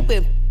a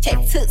Cuban, check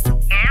tootsies.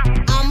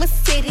 I'm a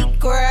city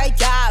girl,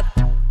 y'all,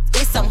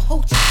 it's some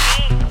hoochie.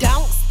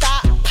 Don't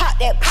stop, pop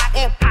that,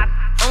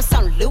 on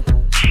some loop.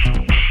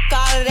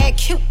 Got all that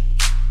cute,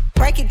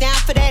 break it down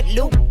for that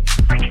loop.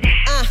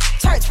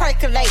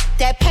 Twerkulate,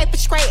 that paper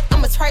straight,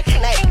 I'ma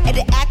twerkulate. At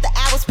the after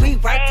hours, we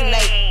working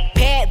late.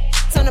 Bad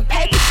on the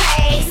paper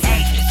chase. It's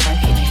time for the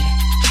circulator.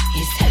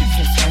 It's time for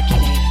the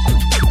circulator.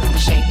 I'ma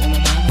shake what my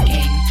mama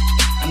gave me.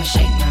 I'ma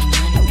shake my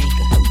money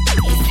maker.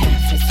 It's time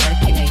for the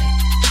circulator.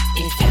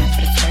 It's time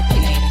for the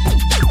circulator.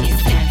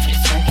 It's time for the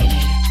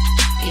circulator.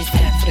 It's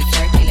time for the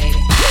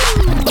circulator.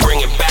 Bring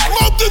it back.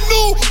 Love the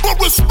new, but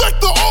respect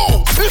the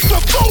old. It's a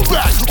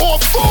throwback on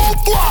Full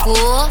Throttle.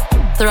 Full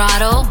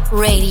Throttle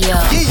Radio.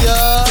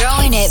 Yeah.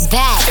 Throwing it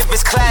back. If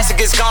it's classic,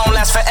 it's gonna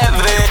last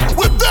forever.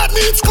 With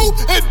Batman Scoop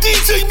and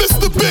DJ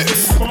Mr.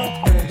 Vince.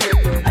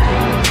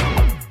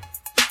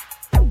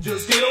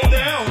 Just get on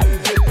down.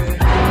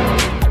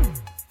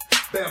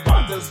 That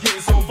bottom's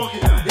getting so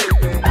fucking hot.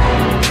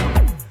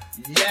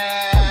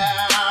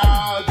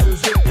 Yeah,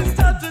 just it's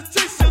time to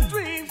chase your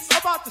dreams.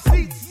 About the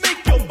seats,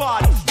 make your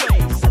body sway.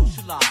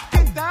 Socialize,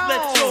 get down.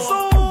 Let your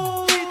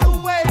soul lead the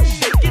way.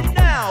 Shake it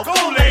now, go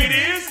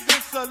ladies.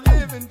 It's a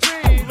living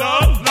dream.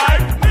 Love,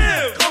 life,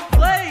 live. Come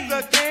play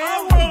the game.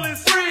 Our world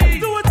is free.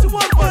 Do what you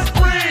want, but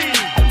free.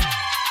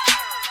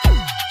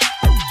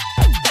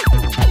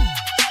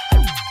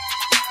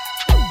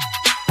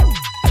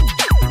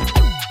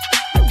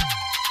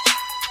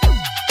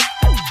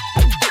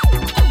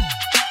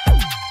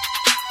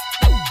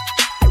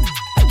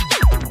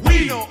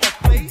 We know a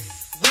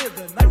place where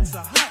the nights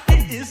are hot.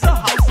 It is a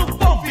house of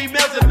fun,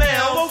 females and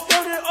males. Both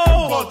young and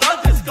old. Well,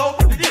 don't just go.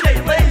 The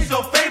DJ plays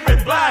your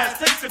favorite blast.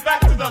 Takes it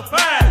back to the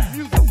past.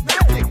 Music's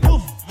magic.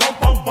 Woof. Bump,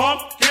 bump,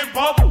 bump. Get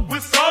bump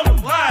with some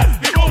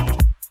blast. People.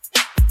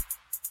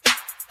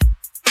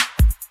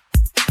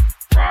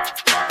 Rock,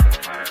 rock to the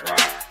planet,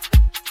 rock.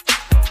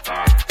 Don't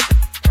stop.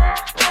 Rock,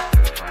 rock to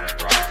the planet,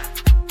 rock.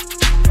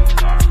 Don't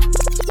stop.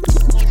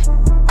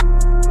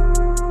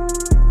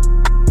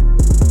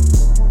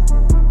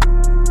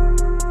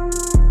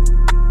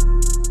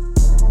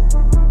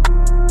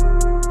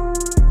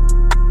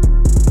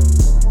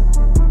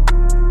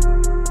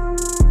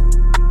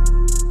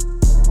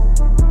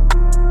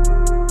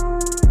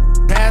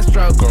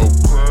 Castro go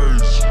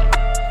crazy.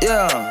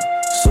 Yeah,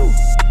 so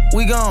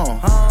we gone.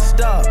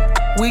 Stop,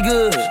 we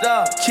good.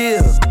 Stop,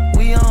 chill,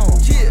 we on.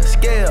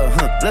 Scale,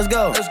 let's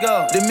go.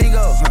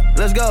 Domingo,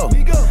 let's go.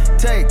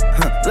 Take,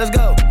 let's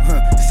go.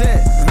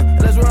 Set,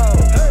 let's roll.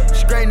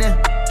 Straightening.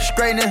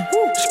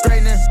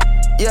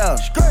 Yeah,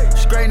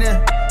 straightening.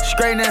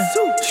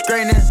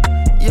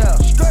 Yeah,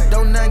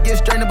 don't nothing get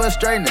strained but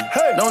straightening.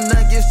 Don't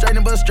nothing get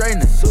strained but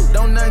straightening.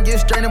 Don't nothing get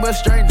strained but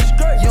straightening.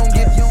 You don't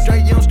get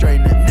straight, you don't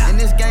straighten it. In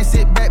this this game,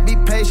 sit back, be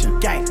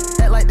patient. Gang.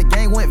 Act like the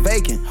game went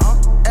vacant.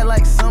 Act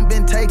like some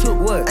been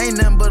taken. What? Ain't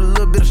nothing but a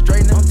little bit of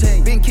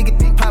straightening. Been kicking,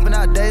 been popping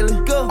out daily.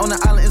 Go. On the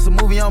island, it's a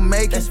movie I'm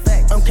making.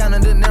 I'm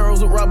counting the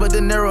narrows with Robert De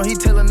Niro. He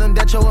telling them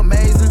that you're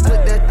amazing.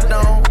 Put that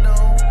on.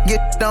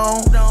 Get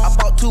on. I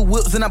bought 2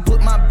 whips and I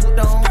put my boot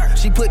on.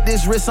 She put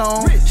this wrist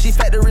on. She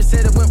factory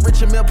said it went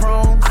rich and meal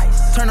prone.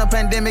 Turn a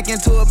pandemic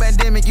into a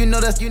pandemic. You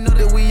know that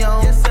we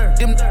on. Yes, sir.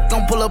 Them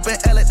gon' pull up and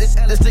L at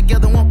this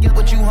together. Won't get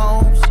what you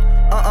homes.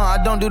 I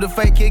don't do the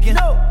fake kicking.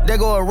 No. There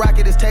go a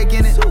rocket, is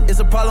taking it. It's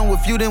a problem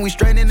with you, then we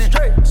straightening it.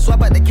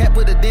 Swap out the cap,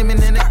 put a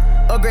demon in it.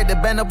 Upgrade the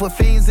band up, put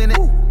fiends in it.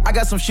 I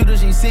got some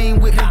shooters you ain't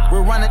seen with me.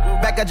 We're running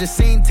back, I just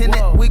seen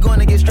tenant. We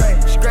gonna get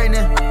straight.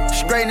 Straightening.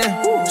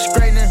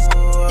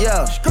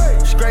 Yeah.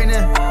 Straightening.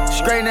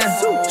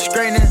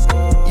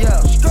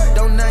 Yeah.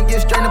 Don't nothing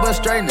get straightening but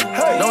straightening.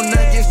 Don't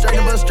nothing get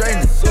straightening but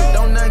straightening.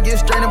 Don't nothing get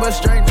straightening but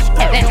straightening.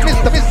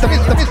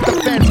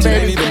 Mr. Benz, It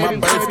ain't even my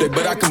birthday,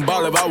 but I can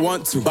ball if I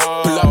want to.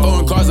 Pull up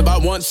on cars if I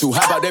want to.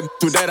 How about that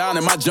with that on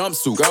in my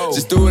jumpsuit?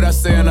 Just do what I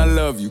say and I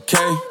love you,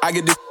 okay? I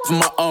get this from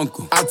my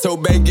uncle. I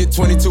told Bay get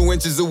 22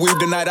 inches of weed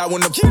tonight. I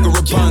want to fuck a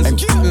Rapunzel.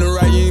 And in the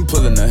right, you ain't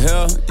pulling the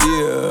hell,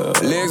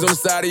 yeah. Legs on the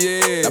side of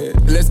your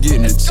head. Let's get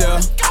in the chair.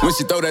 When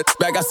she throw that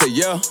back, I say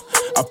yeah.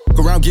 I fuck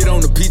around, get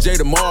on the PJ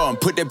tomorrow and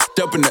put that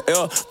up in the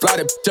L. Fly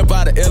that up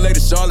out of LA to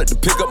Charlotte to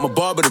pick up my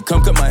barber to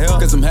come cut my hair.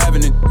 Cause I'm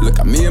having it. Look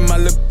at me in my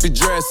lippy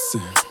dress.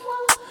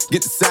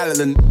 Get the salad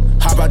and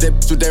hop out that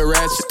with that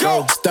ratchet.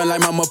 Go. Stun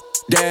like my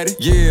daddy.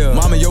 Yeah.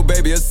 Mama, your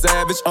baby a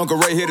savage. Uncle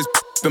Ray hit his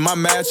in my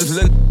mattress.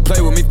 Let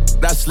play with me.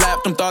 I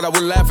slapped him, thought I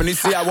was laughing. He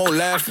see I won't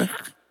laughing.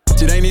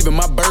 It ain't even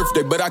my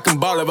birthday, but I can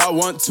ball if I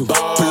want to.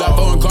 Pull up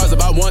on cars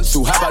if I want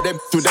to. How about that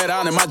with that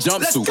on in my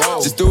jumpsuit?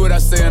 Just do what I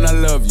say and I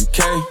love you,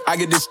 okay? I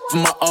get this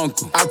from my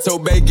uncle. I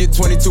told Bay get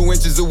 22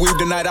 inches of weed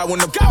tonight. I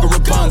want to fuck a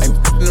Rapunzel.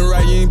 Ain't in the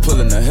right, you ain't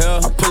pulling the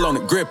hell. I pull on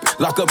it, grip it.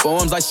 Lock up her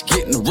arms like she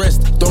getting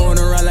arrested. Throwing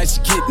her around like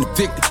she getting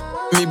evicted.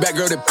 Me back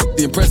girl that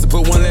the impressive.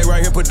 Put one leg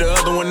right here, put the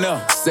other one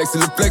up. Sexy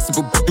and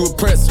flexible, do a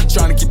press.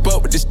 Trying to keep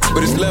up with this,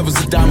 but it's levels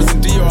of diamonds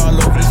and Dior all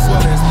over this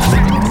sweater.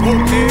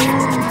 Okay,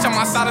 tell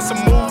my side of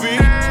some movie.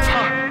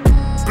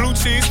 Blue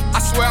cheese, I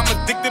swear I'm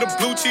addicted to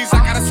blue cheese.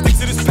 I gotta stick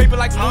to this paper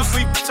like blue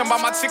sleep. Talking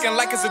about my chicken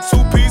like it's a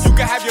 2-piece. You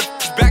can have your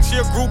back, she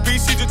a groupie.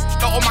 She just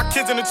throw all my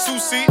kids in a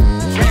 2-seat.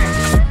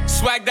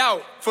 Swagged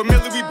out,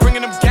 familiar, we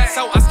bringing them gas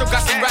out. I still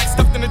got some racks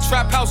stuffed in the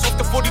trap house. Off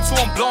the 42,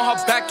 I'm blowing her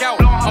back out.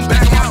 I'm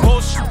back on my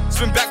bullshit,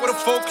 spin back with a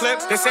full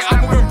clip. They say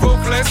I'm moving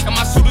ruthless, and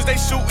my shooters they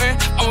shooting.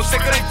 I won't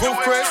take her, they roof,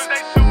 Chris.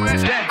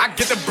 I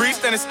get the breeze,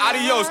 then it's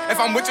adios.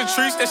 If I'm with your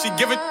trees, then she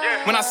give it.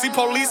 When I see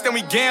police, then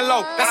we gang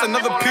low. That's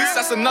another piece,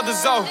 that's another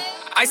zone.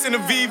 Ice in the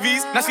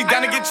VVs, now she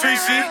down to get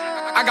treachy.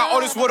 I got all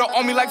this water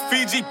on me like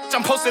Fiji.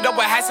 I'm posted up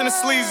with hats and the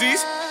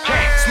sleazies.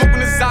 Smoking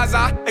the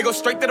Zaza, they go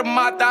straight to the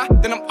Mata.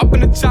 Then I'm up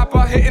in the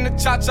chopper, hitting the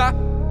cha-cha.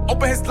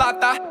 Open his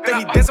lata, then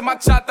he dancing my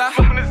chata.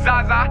 Smoking the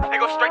Zaza, they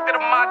go straight to the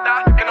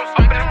Mata. Then I'm up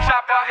in the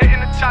chopper, hitting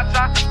the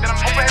cha-cha. Then I'm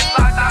open his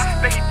lata,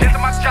 then he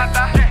dancing my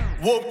chata.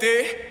 Whooped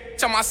it,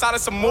 tell my side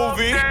it's a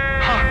movie.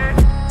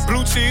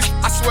 Blue cheese,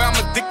 I swear I'm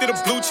addicted to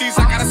blue cheese.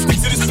 I gotta stick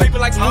to this paper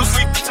like blue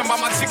sleep. Talking about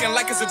my chicken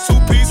like it's a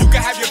 2-piece. You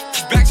can have your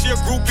back, she a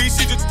groupie.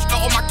 She just throw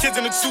all my kids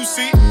in a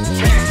 2-seat.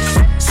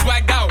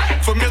 Swagged out,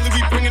 familiar,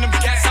 we bringing them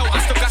cats out. I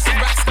still got some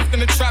racks stuffed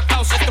in the trap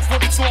house. Off the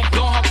 42, I'm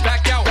blowing her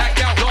back out.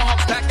 Blowing her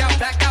back out.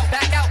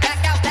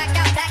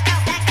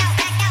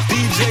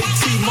 DJ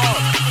T-Mark,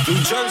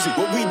 New Jersey,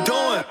 what we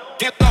doing?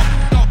 Get up.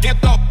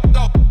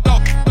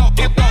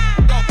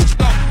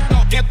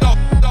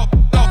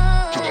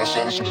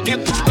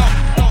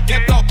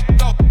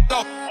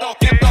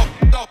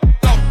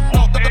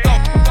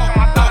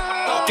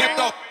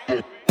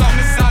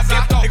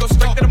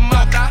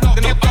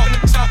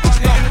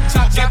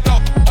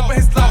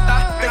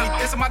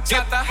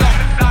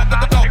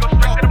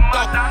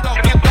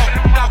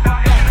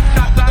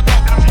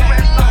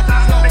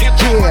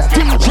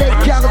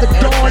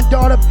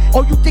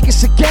 Oh, you think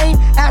it's a game?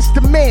 Ask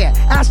the mayor,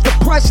 ask the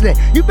president.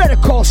 You better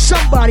call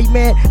somebody,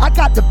 man. I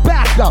got the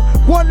backup.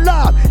 One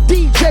love,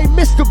 DJ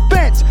Mr.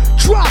 Benz.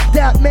 Drop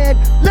that, man.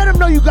 Let them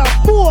know you got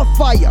more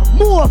fire,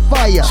 more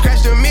fire.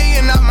 Scratched $1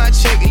 million off my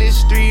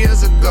checklist 3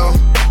 years ago.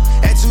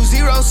 At 2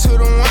 zeros to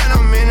the 1,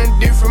 I'm in a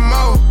different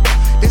mode.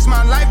 This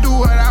my life, do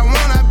what I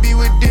want, I be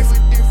with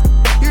different.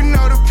 You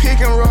know the pick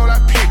and roll,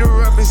 I picked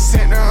her up and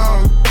sent her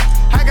home.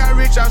 I got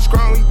rich out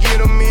strong, we get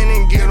them in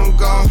and get them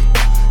gone.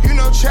 You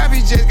know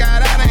Trappy just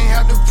got out, ain't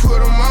have to put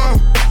them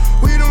on.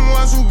 We the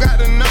ones who got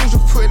the numbers to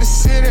put the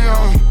city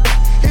on.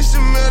 It's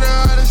the middle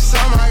of the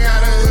summer, I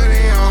got a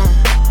hoodie on.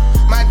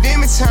 My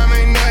demon time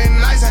ain't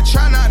nothing nice, I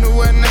try not to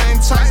wear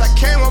nothing tight. I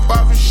came up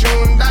off of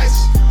shooting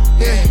dice,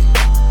 yeah.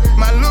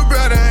 My little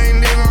brother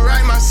ain't living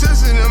right, my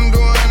sister them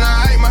doing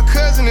alright. My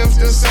cousin them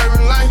still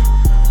serving life,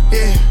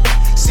 yeah.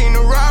 Seen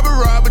the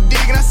robber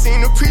digging, I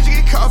seen the preacher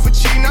get caught for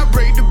cheating. I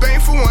break the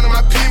bank for one of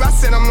my people. I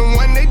said I'm the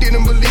one, they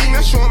didn't believe me.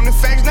 I show them the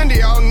facts, now they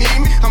all need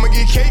me. I'ma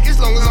get cake as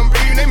long as I'm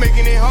breathing. They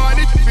making it hard,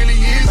 it really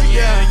is,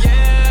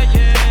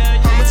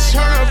 yeah. I'ma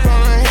turn up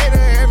on a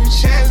hater every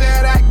chance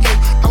that I get.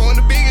 I want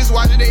the biggest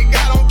watch that they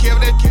got.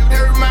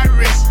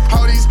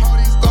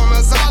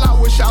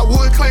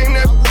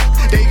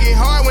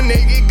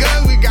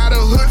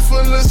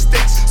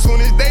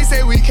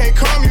 can't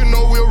come, you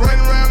know we'll run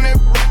around that.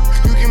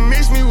 You can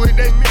mix me with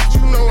that mix,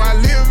 you know I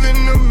live in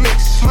the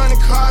mix. Money,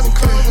 cars, and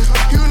clothing,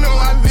 you know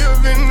I live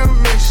in the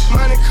mix.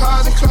 Money,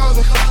 cars, and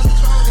clothing.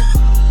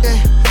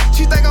 Yeah.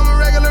 She think I'm a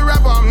regular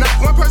rapper, I'm not.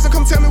 One person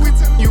come tell me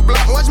you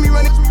block. Watch me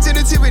run it to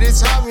the tip of the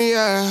top,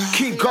 yeah.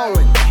 Keep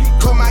going.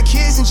 Put my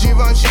kids in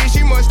Givenchy,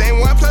 she must ain't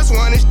 1 +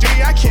 1 is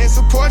 3. I can't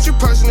support your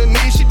personal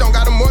needs. She don't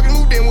got a mortgage,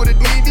 moved in with a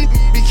needy.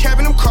 Be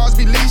capping them cars,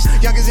 be leased.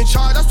 Youngest in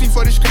charge, I speak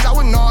for the streets. I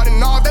would nod and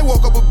nod, they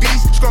woke up a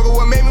beast. Struggle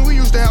what made me, we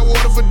used to have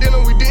water for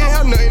dinner. We didn't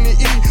have nothing to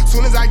eat.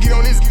 Soon as I get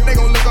on this, they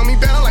gon' look on me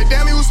better like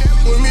damn, he was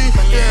with me.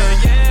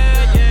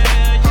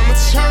 Yeah. I'ma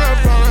turn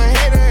up on a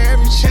hater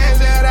every chance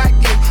that I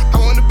get. I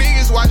want the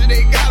biggest watch that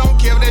they got,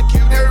 don't care if that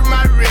hurt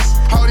my wrist.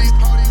 All these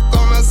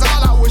guns,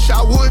 all I wish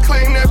I would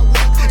claim that.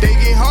 They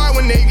get hard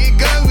when they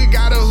get guns, we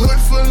got a hood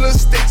full of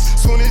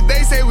sticks. Soon as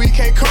they say we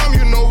can't come,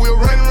 you know we'll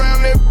run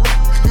around that.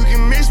 You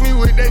can mix me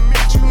with that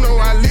mix, you know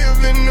I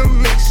live in the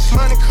mix.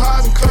 Money,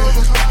 cars, and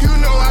clothing, you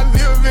know I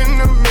live in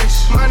the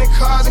mix. Money,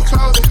 cars, and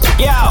clothing.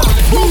 Yo,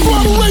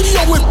 Throttle Radio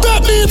with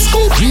Fatman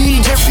Scoop,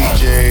 DJ,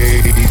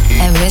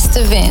 and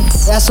Mr.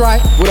 Vince. That's right.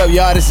 What up,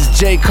 y'all? This is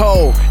J.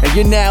 Cole, and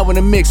you're now in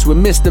the mix with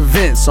Mr.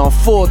 Vince on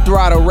Full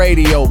Throttle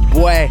Radio,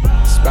 boy.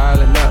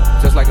 Spiraling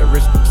up, just like a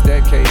rich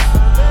staircase.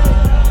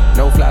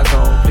 No fly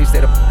zone, please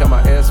stay the f*** on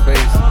my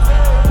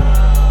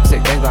airspace. Say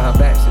things behind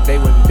back, shit they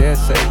wouldn't dare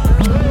say.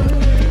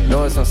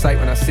 Know it's on sight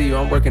when I see you,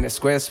 I'm working at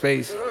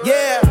Squarespace.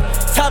 Yeah,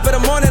 top of the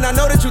morning, I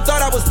know that you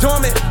thought I was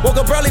dormant. Woke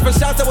up early for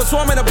shots that was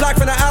swarming. A block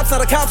from the ops, now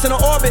the cops in the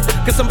orbit.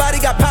 Cause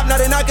somebody got popped, now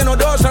they knocking on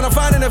doors trying to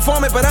find an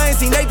informant. But I ain't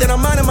seen Nathan, I'm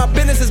minding my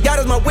business. As God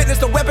is my witness,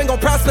 the weapon gon'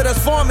 prosper that's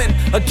forming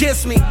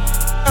against me.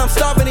 I'm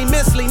starving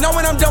immensely. Know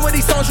when I'm done with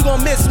these songs, you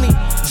gon' miss me.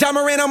 Ja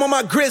Morant, I'm on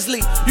my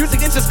grizzly. Used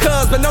against his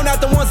cuz, but no, not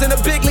the ones in the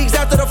big leagues.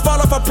 After the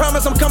fall off, I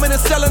promise I'm coming and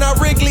selling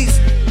out Wrigley's.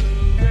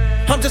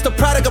 I'm just a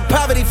product of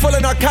poverty, full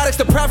of narcotics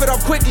to profit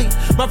off quickly.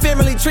 My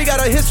family tree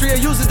got a history of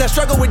users that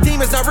struggle with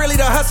demons, not really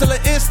the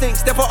hustler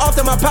instincts. Therefore,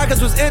 often my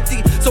pockets was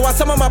empty. So while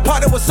some of my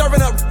partner was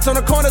serving up on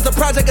the corners of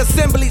project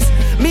assemblies,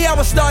 me, I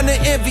was starting to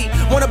envy.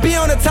 Wanna be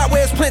on the top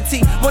where it's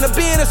plenty. Wanna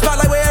be in the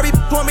spotlight where every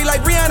want me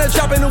like Rihanna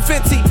dropping new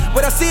Fenty.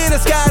 What I see in the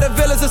sky, the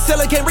villas of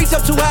Scylla can't reach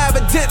up too high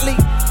evidently.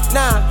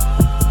 Nah,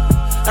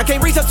 I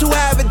can't reach up too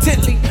high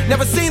evidently.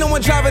 Never seen no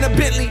one driving a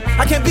Bentley.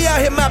 I can't be out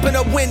here mopping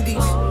up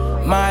Wendy's.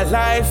 My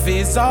life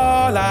is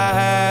all I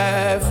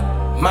have.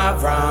 My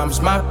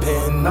rhymes, my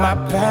pen, my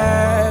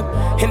pad.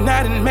 And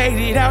I done made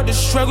it out the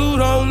struggle,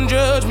 don't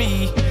judge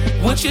me.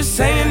 What you're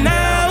saying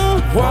now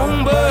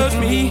won't budge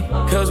me.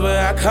 Cause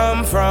where I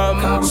come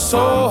from, so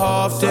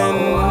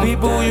often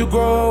people you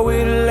grow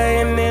with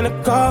laying in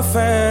a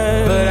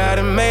coffin. But I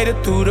done made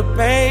it through the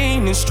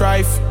pain and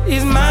strife.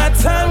 It's my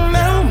time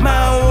now,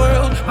 my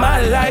world,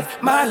 my life,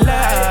 my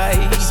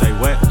life. Say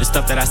what? The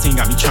stuff that I seen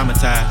got me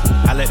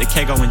traumatized. I let the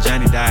K go when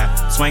Johnny died.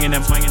 Swinging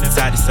them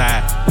side to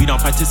side. We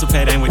don't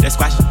participate in with that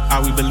squash.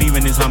 All we believe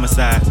in is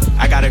homicide.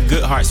 I got a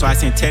good heart, so I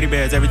send teddy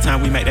bears every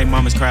time we make they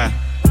mamas cry.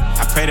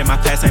 I pray that my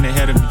past ain't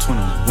ahead of me,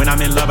 21. When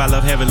I'm in love, I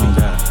love heavily.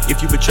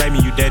 If you betray me,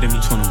 you dead to me,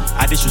 21.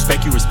 I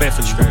disrespect you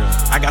respectfully.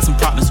 I got some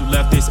partners who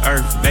left this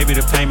earth. Maybe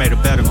the pain made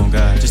it better, on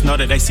God. Just know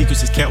that they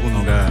secrets is kept with,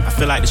 on God. I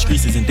feel like the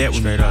streets is in debt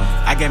with me.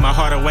 I gave my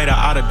heart away to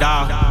all the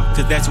dog,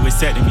 cause that's who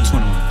accepted me,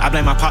 21. I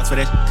blame my pops for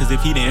that, cause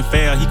if he didn't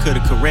fail, he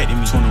could've corrected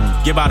me,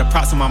 21. Give all the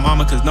props to my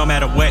mama, cause no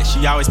matter what,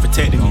 she always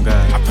protected me, on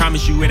God. I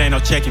promise you it ain't no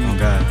checking me, on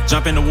God.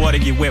 Jump in the water,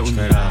 get wet with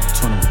me,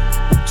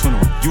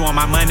 21. You on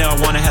my money or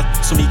wanna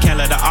have so me? Can't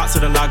let the odds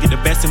of the law get the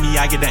best of me.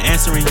 I get the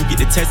answer and you get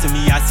the test of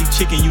me. I see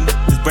chicken, you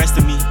just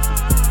breasting me.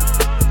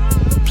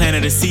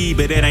 Planted a seed,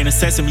 but it ain't a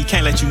sesame.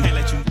 Can't let you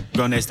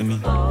grow next to me.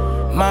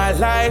 My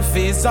life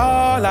is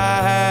all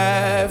I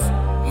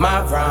have.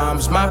 My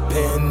rhymes, my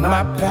pen,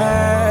 my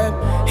pad.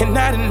 And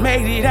I done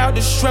made it out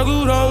the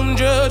struggle, don't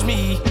judge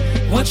me.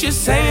 What you're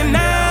saying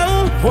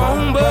now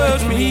won't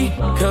budge me.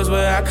 Cause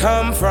where I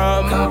come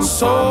from,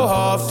 so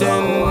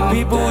often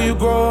people you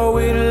grow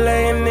with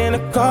laying in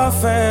a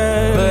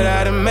coffin. But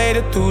I done made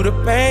it through the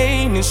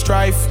pain and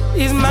strife.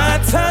 It's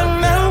my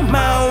time now,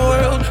 my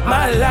world,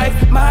 my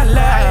life, my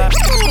life.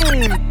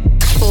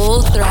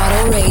 Full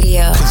Throttle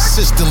Radio.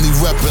 Consistently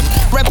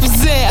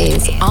represent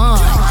is on.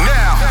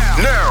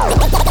 Now,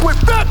 with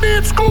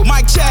Fatman Scoop,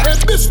 Mike Check, and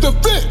Mr.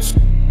 Vince.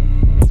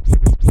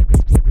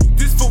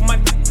 This for my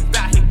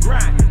out here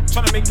grinding,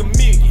 tryna make a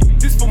million.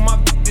 This for my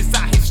that's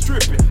out here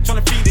stripping,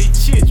 tryna feed their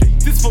children.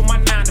 This for my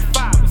 9 to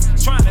 5ers,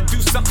 tryna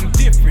do something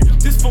different.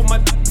 This for my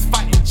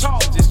fighting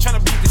charges,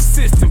 tryna beat the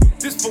system.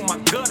 This for my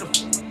gutter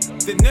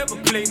that never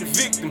played the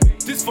victim.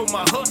 This for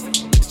my hustle,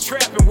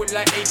 trapping with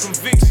like 8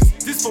 convictions.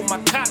 This for my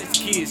college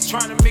kids,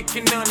 trying to make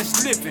an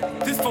honest living.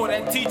 This for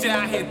that teacher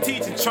out here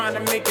teaching, trying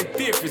to make a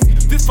difference.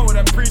 This for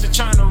that preacher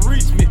trying to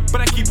reach me,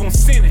 but I keep on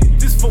sinning.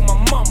 This for my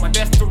mama,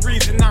 that's the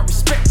reason I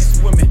respect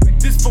these women.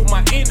 This for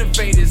my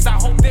innovators, I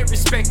hope they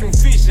respect and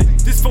vision.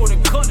 This for the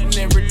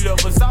culinary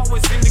lovers,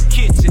 always in the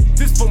kitchen.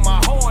 This for my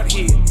hard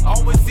head,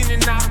 always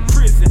in and out of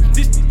prison.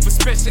 This for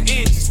special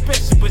ed, you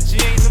special, but you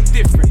ain't no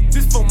different.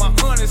 This for my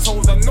honest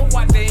hoes, I know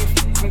why they ain't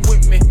f***ing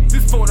with me.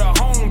 This for the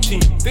home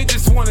team, they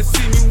wanna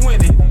see me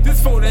winning.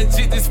 This for that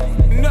jit that's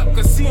f***ing up,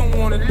 cause he don't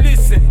wanna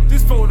listen.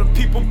 This for the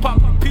people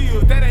popping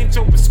pills, that ain't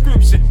your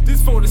prescription.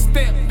 This for the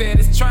stepdad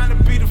that's trying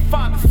to be the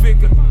father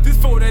figure. This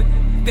for that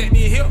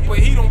need help, but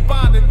he don't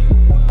bother.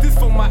 This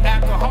for my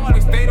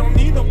alcoholics, they don't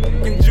need no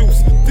fucking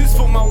juice. This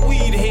for my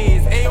weed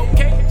heads,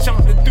 A-OK,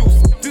 chomp the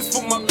deuce. This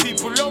for my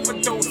people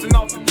overdosing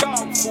off the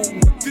dog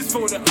food. This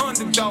for the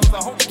underdogs,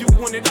 I hope you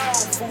win it all,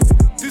 fool.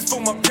 This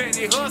for my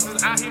petty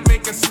hustlers out here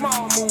making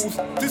small moves.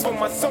 This for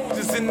my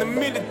soldiers in the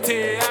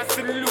military, I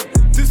salute.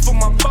 This for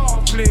my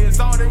ball players,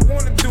 all they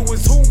wanna do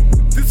is hoop.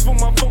 This for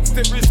my folks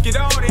that risk it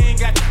all, they ain't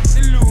got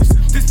to lose.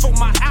 This for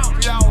my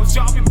outlaws,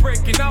 y'all be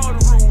breaking all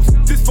the rules.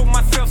 This for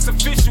my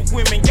self-sufficient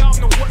women, y'all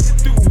know what to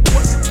do,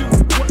 what to do,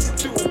 what to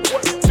do,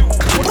 what to do.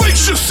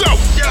 Brace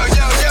yourself! Yo,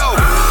 yo, yo!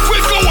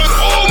 We're going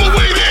all the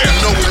way there! You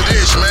know what it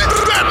is, man.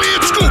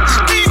 Fatman Scoop,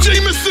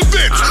 DJ Mr.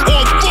 Vince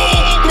on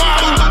Full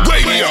Throttle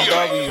Radio.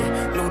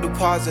 New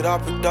deposit, I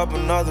picked up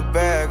another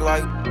bag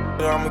like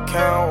I'ma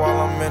count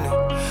while I'm in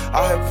it.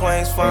 I hear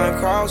planes flying,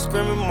 crowds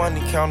screaming,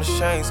 money counting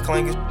chains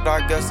clanking.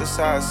 I guess that's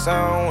how it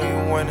sound when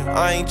you winning.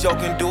 I ain't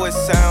joking, do it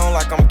sound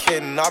like I'm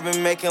kidding. I've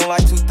been making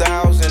like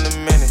 2,000 a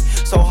minute.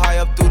 So high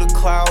up through the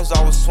clouds,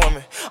 I was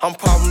swimming. I'm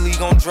probably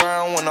gon'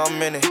 drown when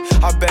I'm in it.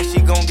 I bet she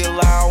gon' get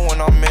loud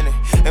when I'm in it.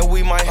 And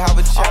we might have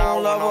a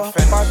child when I'm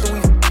finished. After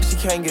we she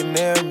can't get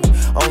near me.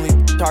 Only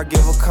I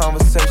give a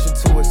conversation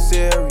to a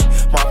Siri.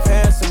 My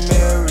pants are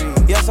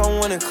mirrored. Yes, I'm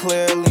winning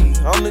clearly.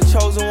 I'm the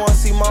chosen one,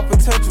 see my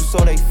potential, so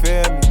they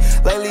fear me.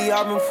 Lately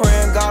I've been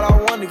praying, God,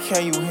 I wonder,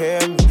 can you hear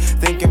me?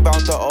 Thinking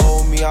about the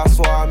old me, I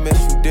swear I miss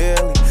you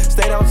dearly.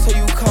 Stay down till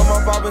you come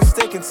up, I've been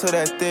sticking to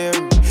that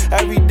theory.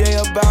 Every day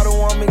a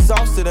battle, I'm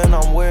exhausted and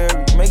I'm weary.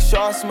 Make sure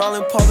I smile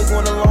in public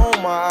when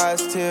alone, my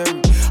eyes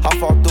teary. I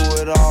fought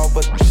through it all,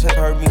 but this shit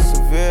hurt me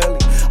severely.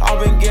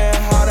 I've been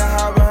getting high to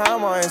hide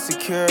behind my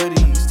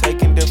insecurities.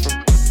 Taking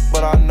different,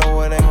 but I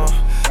know it ain't.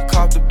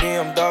 Cop the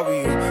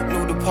BMW,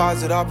 new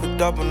deposit, I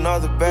picked up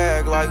another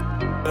bag like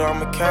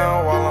I'ma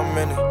count while I'm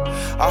in it.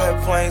 I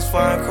hear planes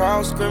flying,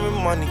 crowds screaming,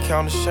 money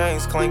counting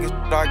chains clanking.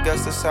 I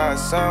guess that's how it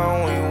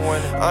sound when you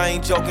winning. I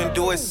ain't joking,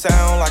 do it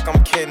sound like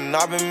I'm kidding.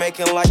 I've been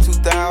making like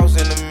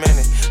 2,000 a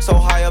minute. So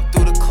high up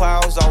through the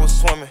clouds, I was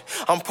swimming.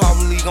 I'm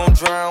probably gon'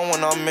 drown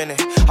when I'm in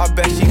it. I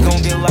bet she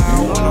gon' get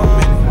loud when I'm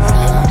in it.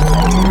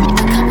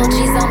 A couple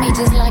G's on me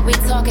just like we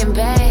talking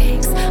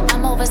bags.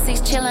 I'm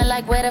overseas chillin'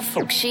 like where the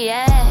fuck she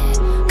at?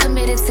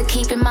 Committed to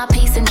keeping my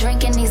peace and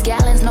drinking these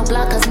gallons. No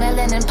blockers,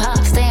 melon and pop.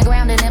 Staying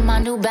grounded in my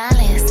New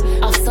Balance.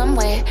 Off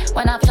somewhere,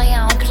 when I play,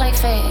 I don't play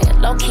fair.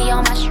 Low key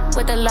on my shit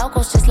with the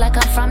locals, just like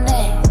I'm from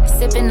there.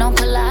 Sipping on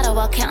colada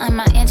while counting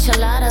my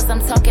enchiladas. I'm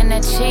talking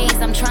that cheese,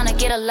 I'm trying to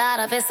get a lot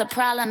of. It's a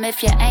problem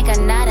if you ain't got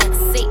nada.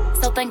 See,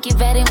 so thank you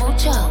very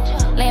mucho.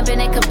 Lamping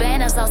in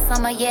cabanas all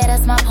summer, yeah,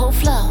 that's my pool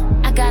flow.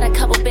 I got a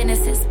couple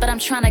businesses, but I'm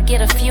trying to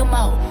get a few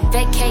more.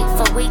 Vacate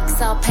for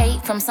weeks, all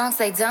paid from songs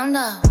they don't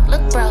know.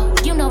 Look, bro,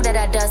 you know that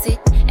I does it.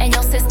 And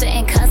your sister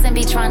and cousin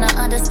be trying to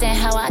understand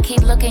how I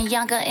keep looking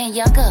younger and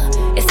younger.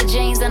 It's the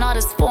genes and all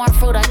this foreign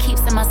fruit I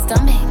keeps in my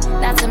stomach.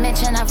 Not to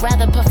mention I'd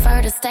rather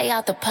prefer to stay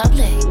out the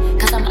public.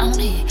 Cause I'm on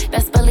it,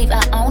 best believe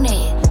I own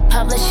it.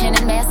 Publishing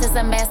and masters,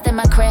 I mastered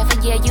my craft.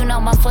 And yeah, you know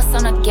my foot's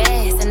on the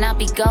gas and I'll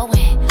be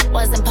going.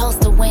 Wasn't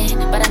supposed to win,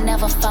 but I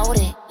never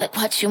folded. Look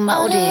what you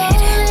molded.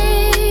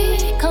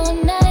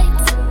 Cold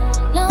nights,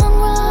 long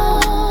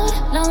road,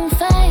 long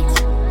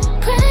fights.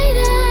 Prayed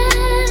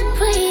and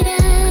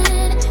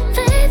waited,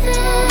 faith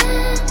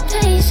and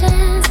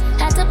patience.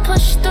 Had to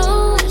push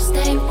through,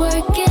 stay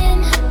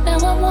working. Now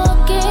I'm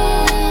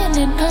walking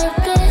in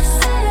purpose.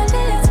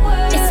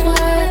 It's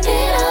worth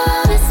it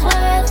all, it's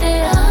worth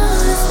it all,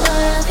 it's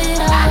worth it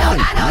all.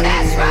 I know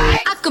that's right.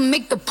 I can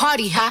make the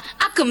party hot,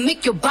 I can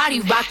make your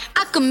body rock.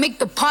 I can make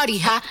the party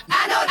hot.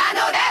 I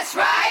know that's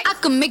right. I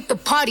can make the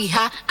party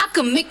hot. I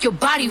can make your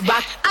body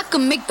rock. I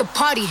can make the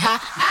party hot.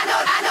 I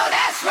know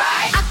that's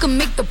right. I can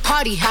make the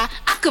party hot.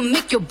 I can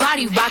make your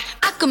body rock.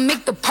 I can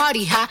make the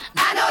party hot.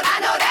 I know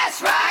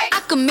that's right.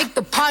 I can make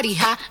the party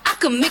hot. I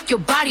can make your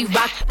body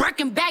rock.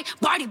 Working back,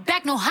 body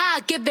back, know how I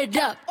give it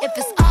up. If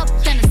it's up,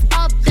 then it's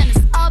up, then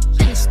it's up,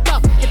 then it's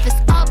stuck. If it's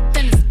up,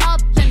 then it's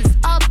up, then it's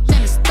up,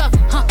 then it's stuck.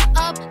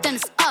 Up, then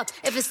it's up.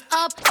 If it's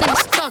up, then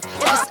it's stuck.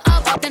 If it's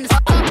up, then it's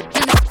up,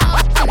 then it's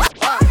up, then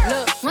it's up.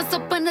 Look, once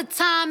upon a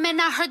time, and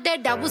I heard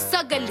that I was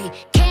ugly.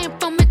 Came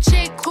from a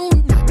chick who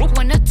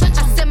when I touch,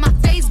 I said my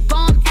face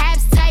bomb,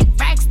 abs tight,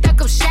 rack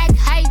stuck up, shack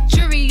height,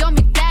 jury on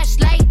me,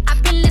 flashlight.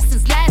 I've been listening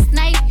since last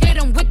night. Hit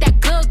 'em with that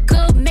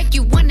good, make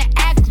you wanna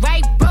act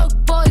right. Broke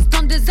boys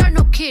don't deserve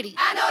no kitty.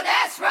 I know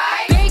that's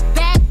right. Big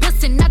bag,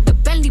 bustin' out the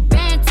Bentley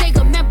band, take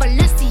a man,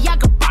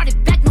 Balenciaga brought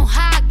it back, know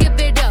how I give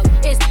it up.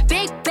 It's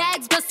big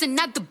bags, bustin'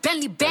 out the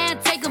Bentley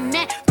band, take a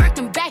man,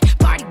 working back,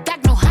 party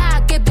back, know how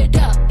I give it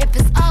up. If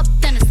it's up,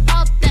 then it's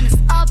up, then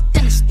it's up,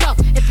 then it's stuck.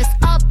 If it's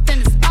up,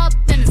 then it's up,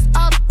 then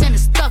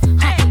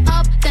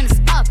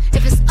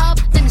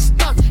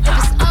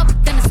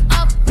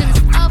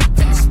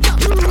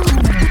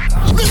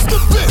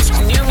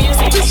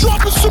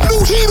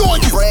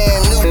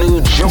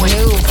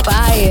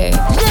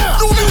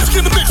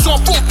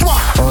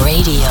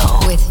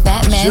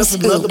Just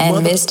Scoop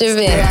and Mr.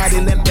 Vince. Out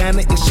in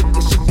Atlanta, it's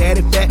your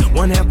daddy fat.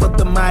 One half of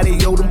the mighty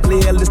Odom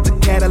player, list of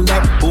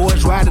Cadillac.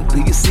 Boys riding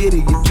through your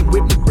city, if you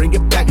with me, bring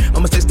it back.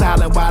 I'ma stay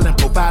styling, wildin',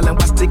 profiling,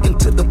 while sticking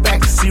to the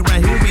facts. See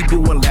right here, we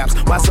doing laps,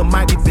 while some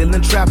might be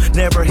feeling trapped.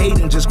 Never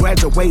hating, just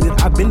graduated.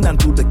 I've been done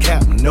through the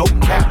cap, no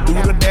cap. Do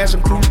the dash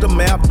and cruise the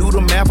map, do the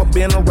math. I've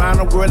been around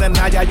the world and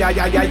I'm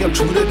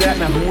true to that.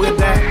 Now who is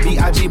that?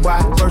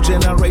 B.I.G.Y. First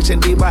generation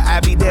diva. I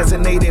be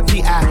designated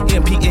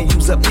P.I.M.P. and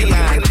use a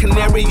P.I.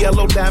 Canary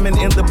yellow diamond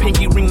in the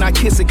pinky ring. Now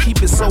kiss it,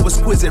 keep it so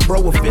exquisite,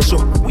 bro.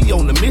 Official. We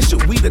on the mission,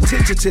 we the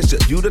tissue.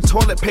 You the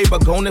toilet paper,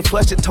 gone and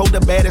flush it. Told the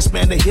baddest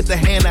man to hit the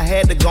hand, I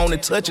had to go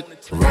and touch it.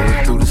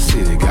 Rolling through the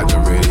city, got the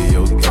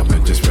radio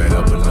thumping. Just ran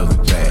up another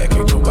bag.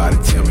 Ain't nobody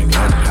tell me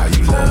nothing. How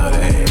you love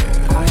that?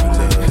 How you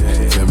love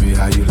that? Tell me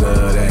how you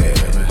love that.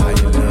 How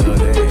you love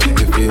that?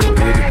 It feel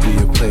good to be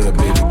a player,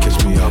 baby.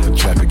 Catch me off the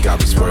traffic, got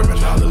me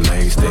swerving all the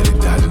lanes, steady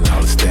dodging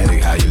all the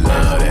static. How you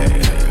love that?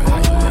 How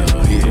you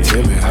love that?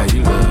 Tell me how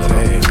you love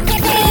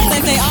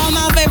that. They all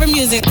my favorite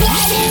music.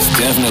 It's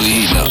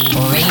definitely heating up.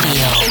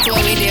 Radio. It's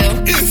what we do.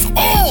 It's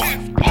on.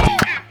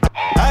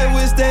 I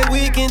wish that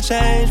we can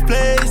change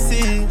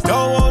places.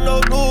 Don't want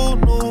no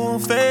new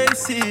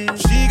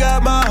faces. She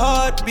got my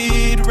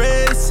heartbeat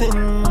racing.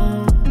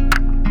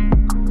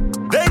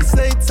 They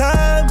say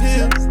time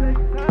heals.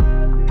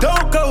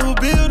 Don't go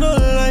build a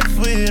life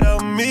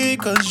without me,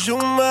 cause you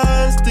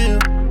mine still.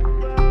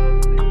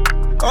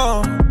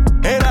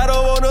 And I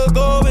don't wanna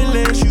go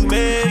unless you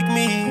make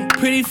me.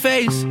 Pretty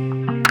face,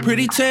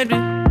 pretty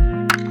tempting,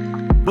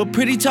 but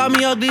pretty taught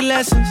me ugly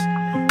lessons.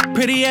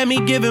 Pretty had me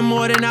giving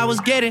more than I was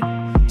getting.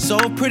 So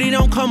if pretty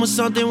don't come with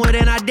something, well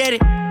then I did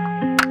it.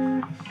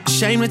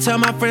 Shame to tell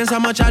my friends how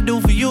much I do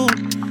for you,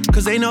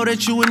 cause they know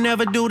that you would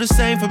never do the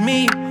same for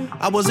me.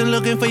 I wasn't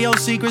looking for your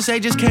secrets, they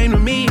just came to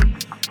me.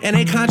 And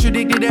they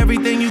contradicted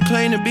everything you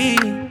claim to be.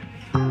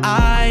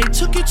 I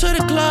took you to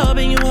the club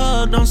and you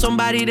hugged on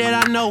somebody that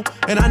I know.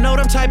 And I know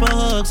them type of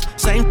hugs,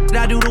 same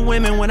I do to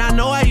women when I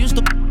know I used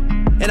to.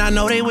 And I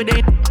know they would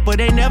but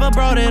they never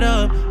brought it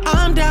up.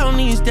 I'm down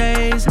these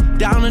days,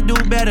 down to do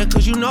better,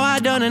 cause you know I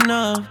done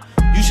enough.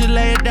 You should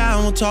lay it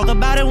down, we'll talk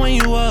about it when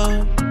you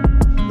up.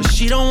 But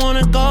she don't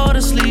wanna go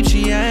to sleep,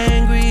 she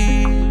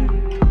angry.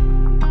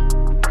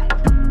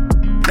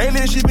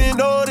 Lately she been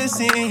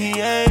noticing he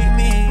ain't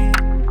me.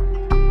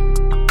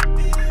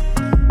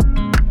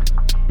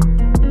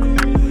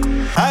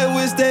 I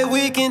wish that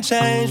we can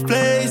change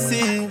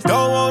places.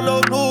 Don't want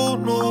no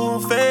new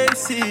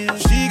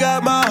faces. She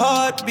got my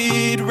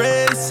heartbeat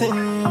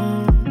racing.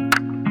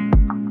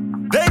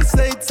 They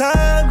say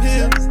time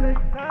heals.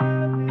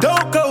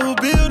 Don't go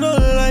build a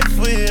life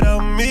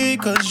without me,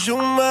 cause you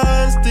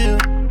mine still.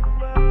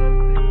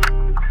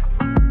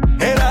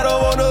 And I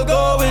don't wanna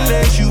go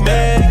unless you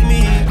make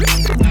me.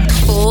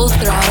 Full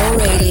Throttle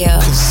Radio.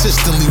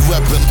 Consistently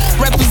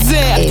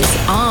represent is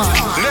on.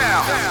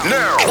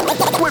 Now,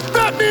 with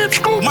Fatman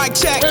Scoop, Mic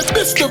check, and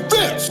Mr.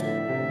 Vince.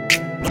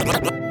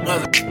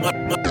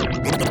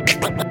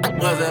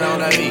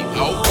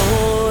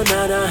 Oh,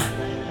 Nana,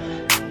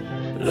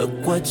 look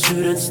what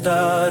you done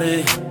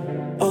started.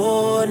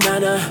 Oh,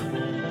 Nana,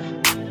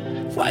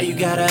 why you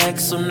gotta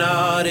act so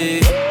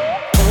naughty?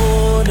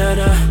 Oh,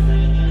 Nana,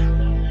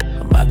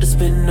 I'm about to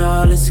spend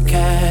all this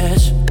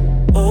cash.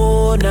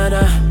 Oh,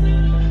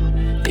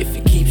 Nana, if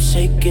you keep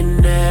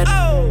shaking that.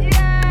 Oh,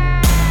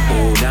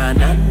 na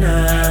na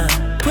na.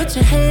 Put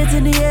your hands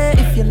in the air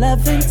if you're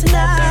loving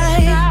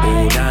tonight.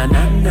 Oh, na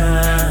na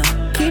na.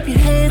 Keep your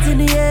hands in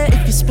the air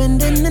if you're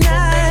spending the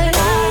night.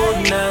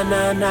 Oh, na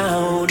na na.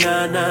 Oh,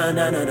 na na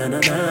na na na na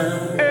na.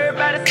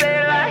 Everybody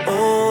say it like.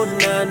 Oh,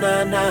 na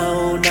na na.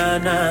 Oh, na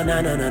na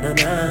na na na na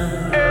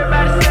na.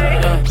 Everybody say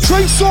it.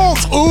 Trey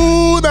Songz,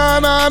 ooh, nah,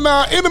 nah,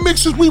 nah. In the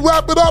mix as we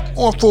wrap it up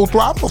on Full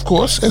Throttle, of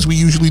course, as we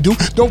usually do.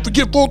 Don't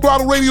forget, Full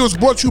Throttle Radio is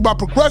brought to you by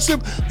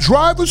Progressive.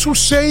 Drivers who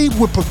save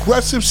with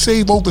Progressive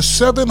save over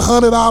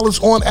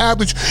 $700 on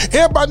average.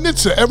 And by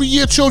NHTSA, every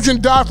year children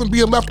die from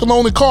being left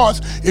alone in cars.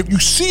 If you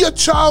see a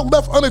child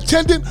left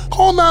unattended,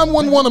 call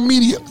 911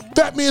 immediately.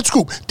 Fatman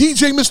Scoop,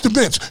 DJ Mr.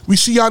 Vince. We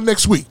see y'all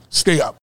next week. Stay up.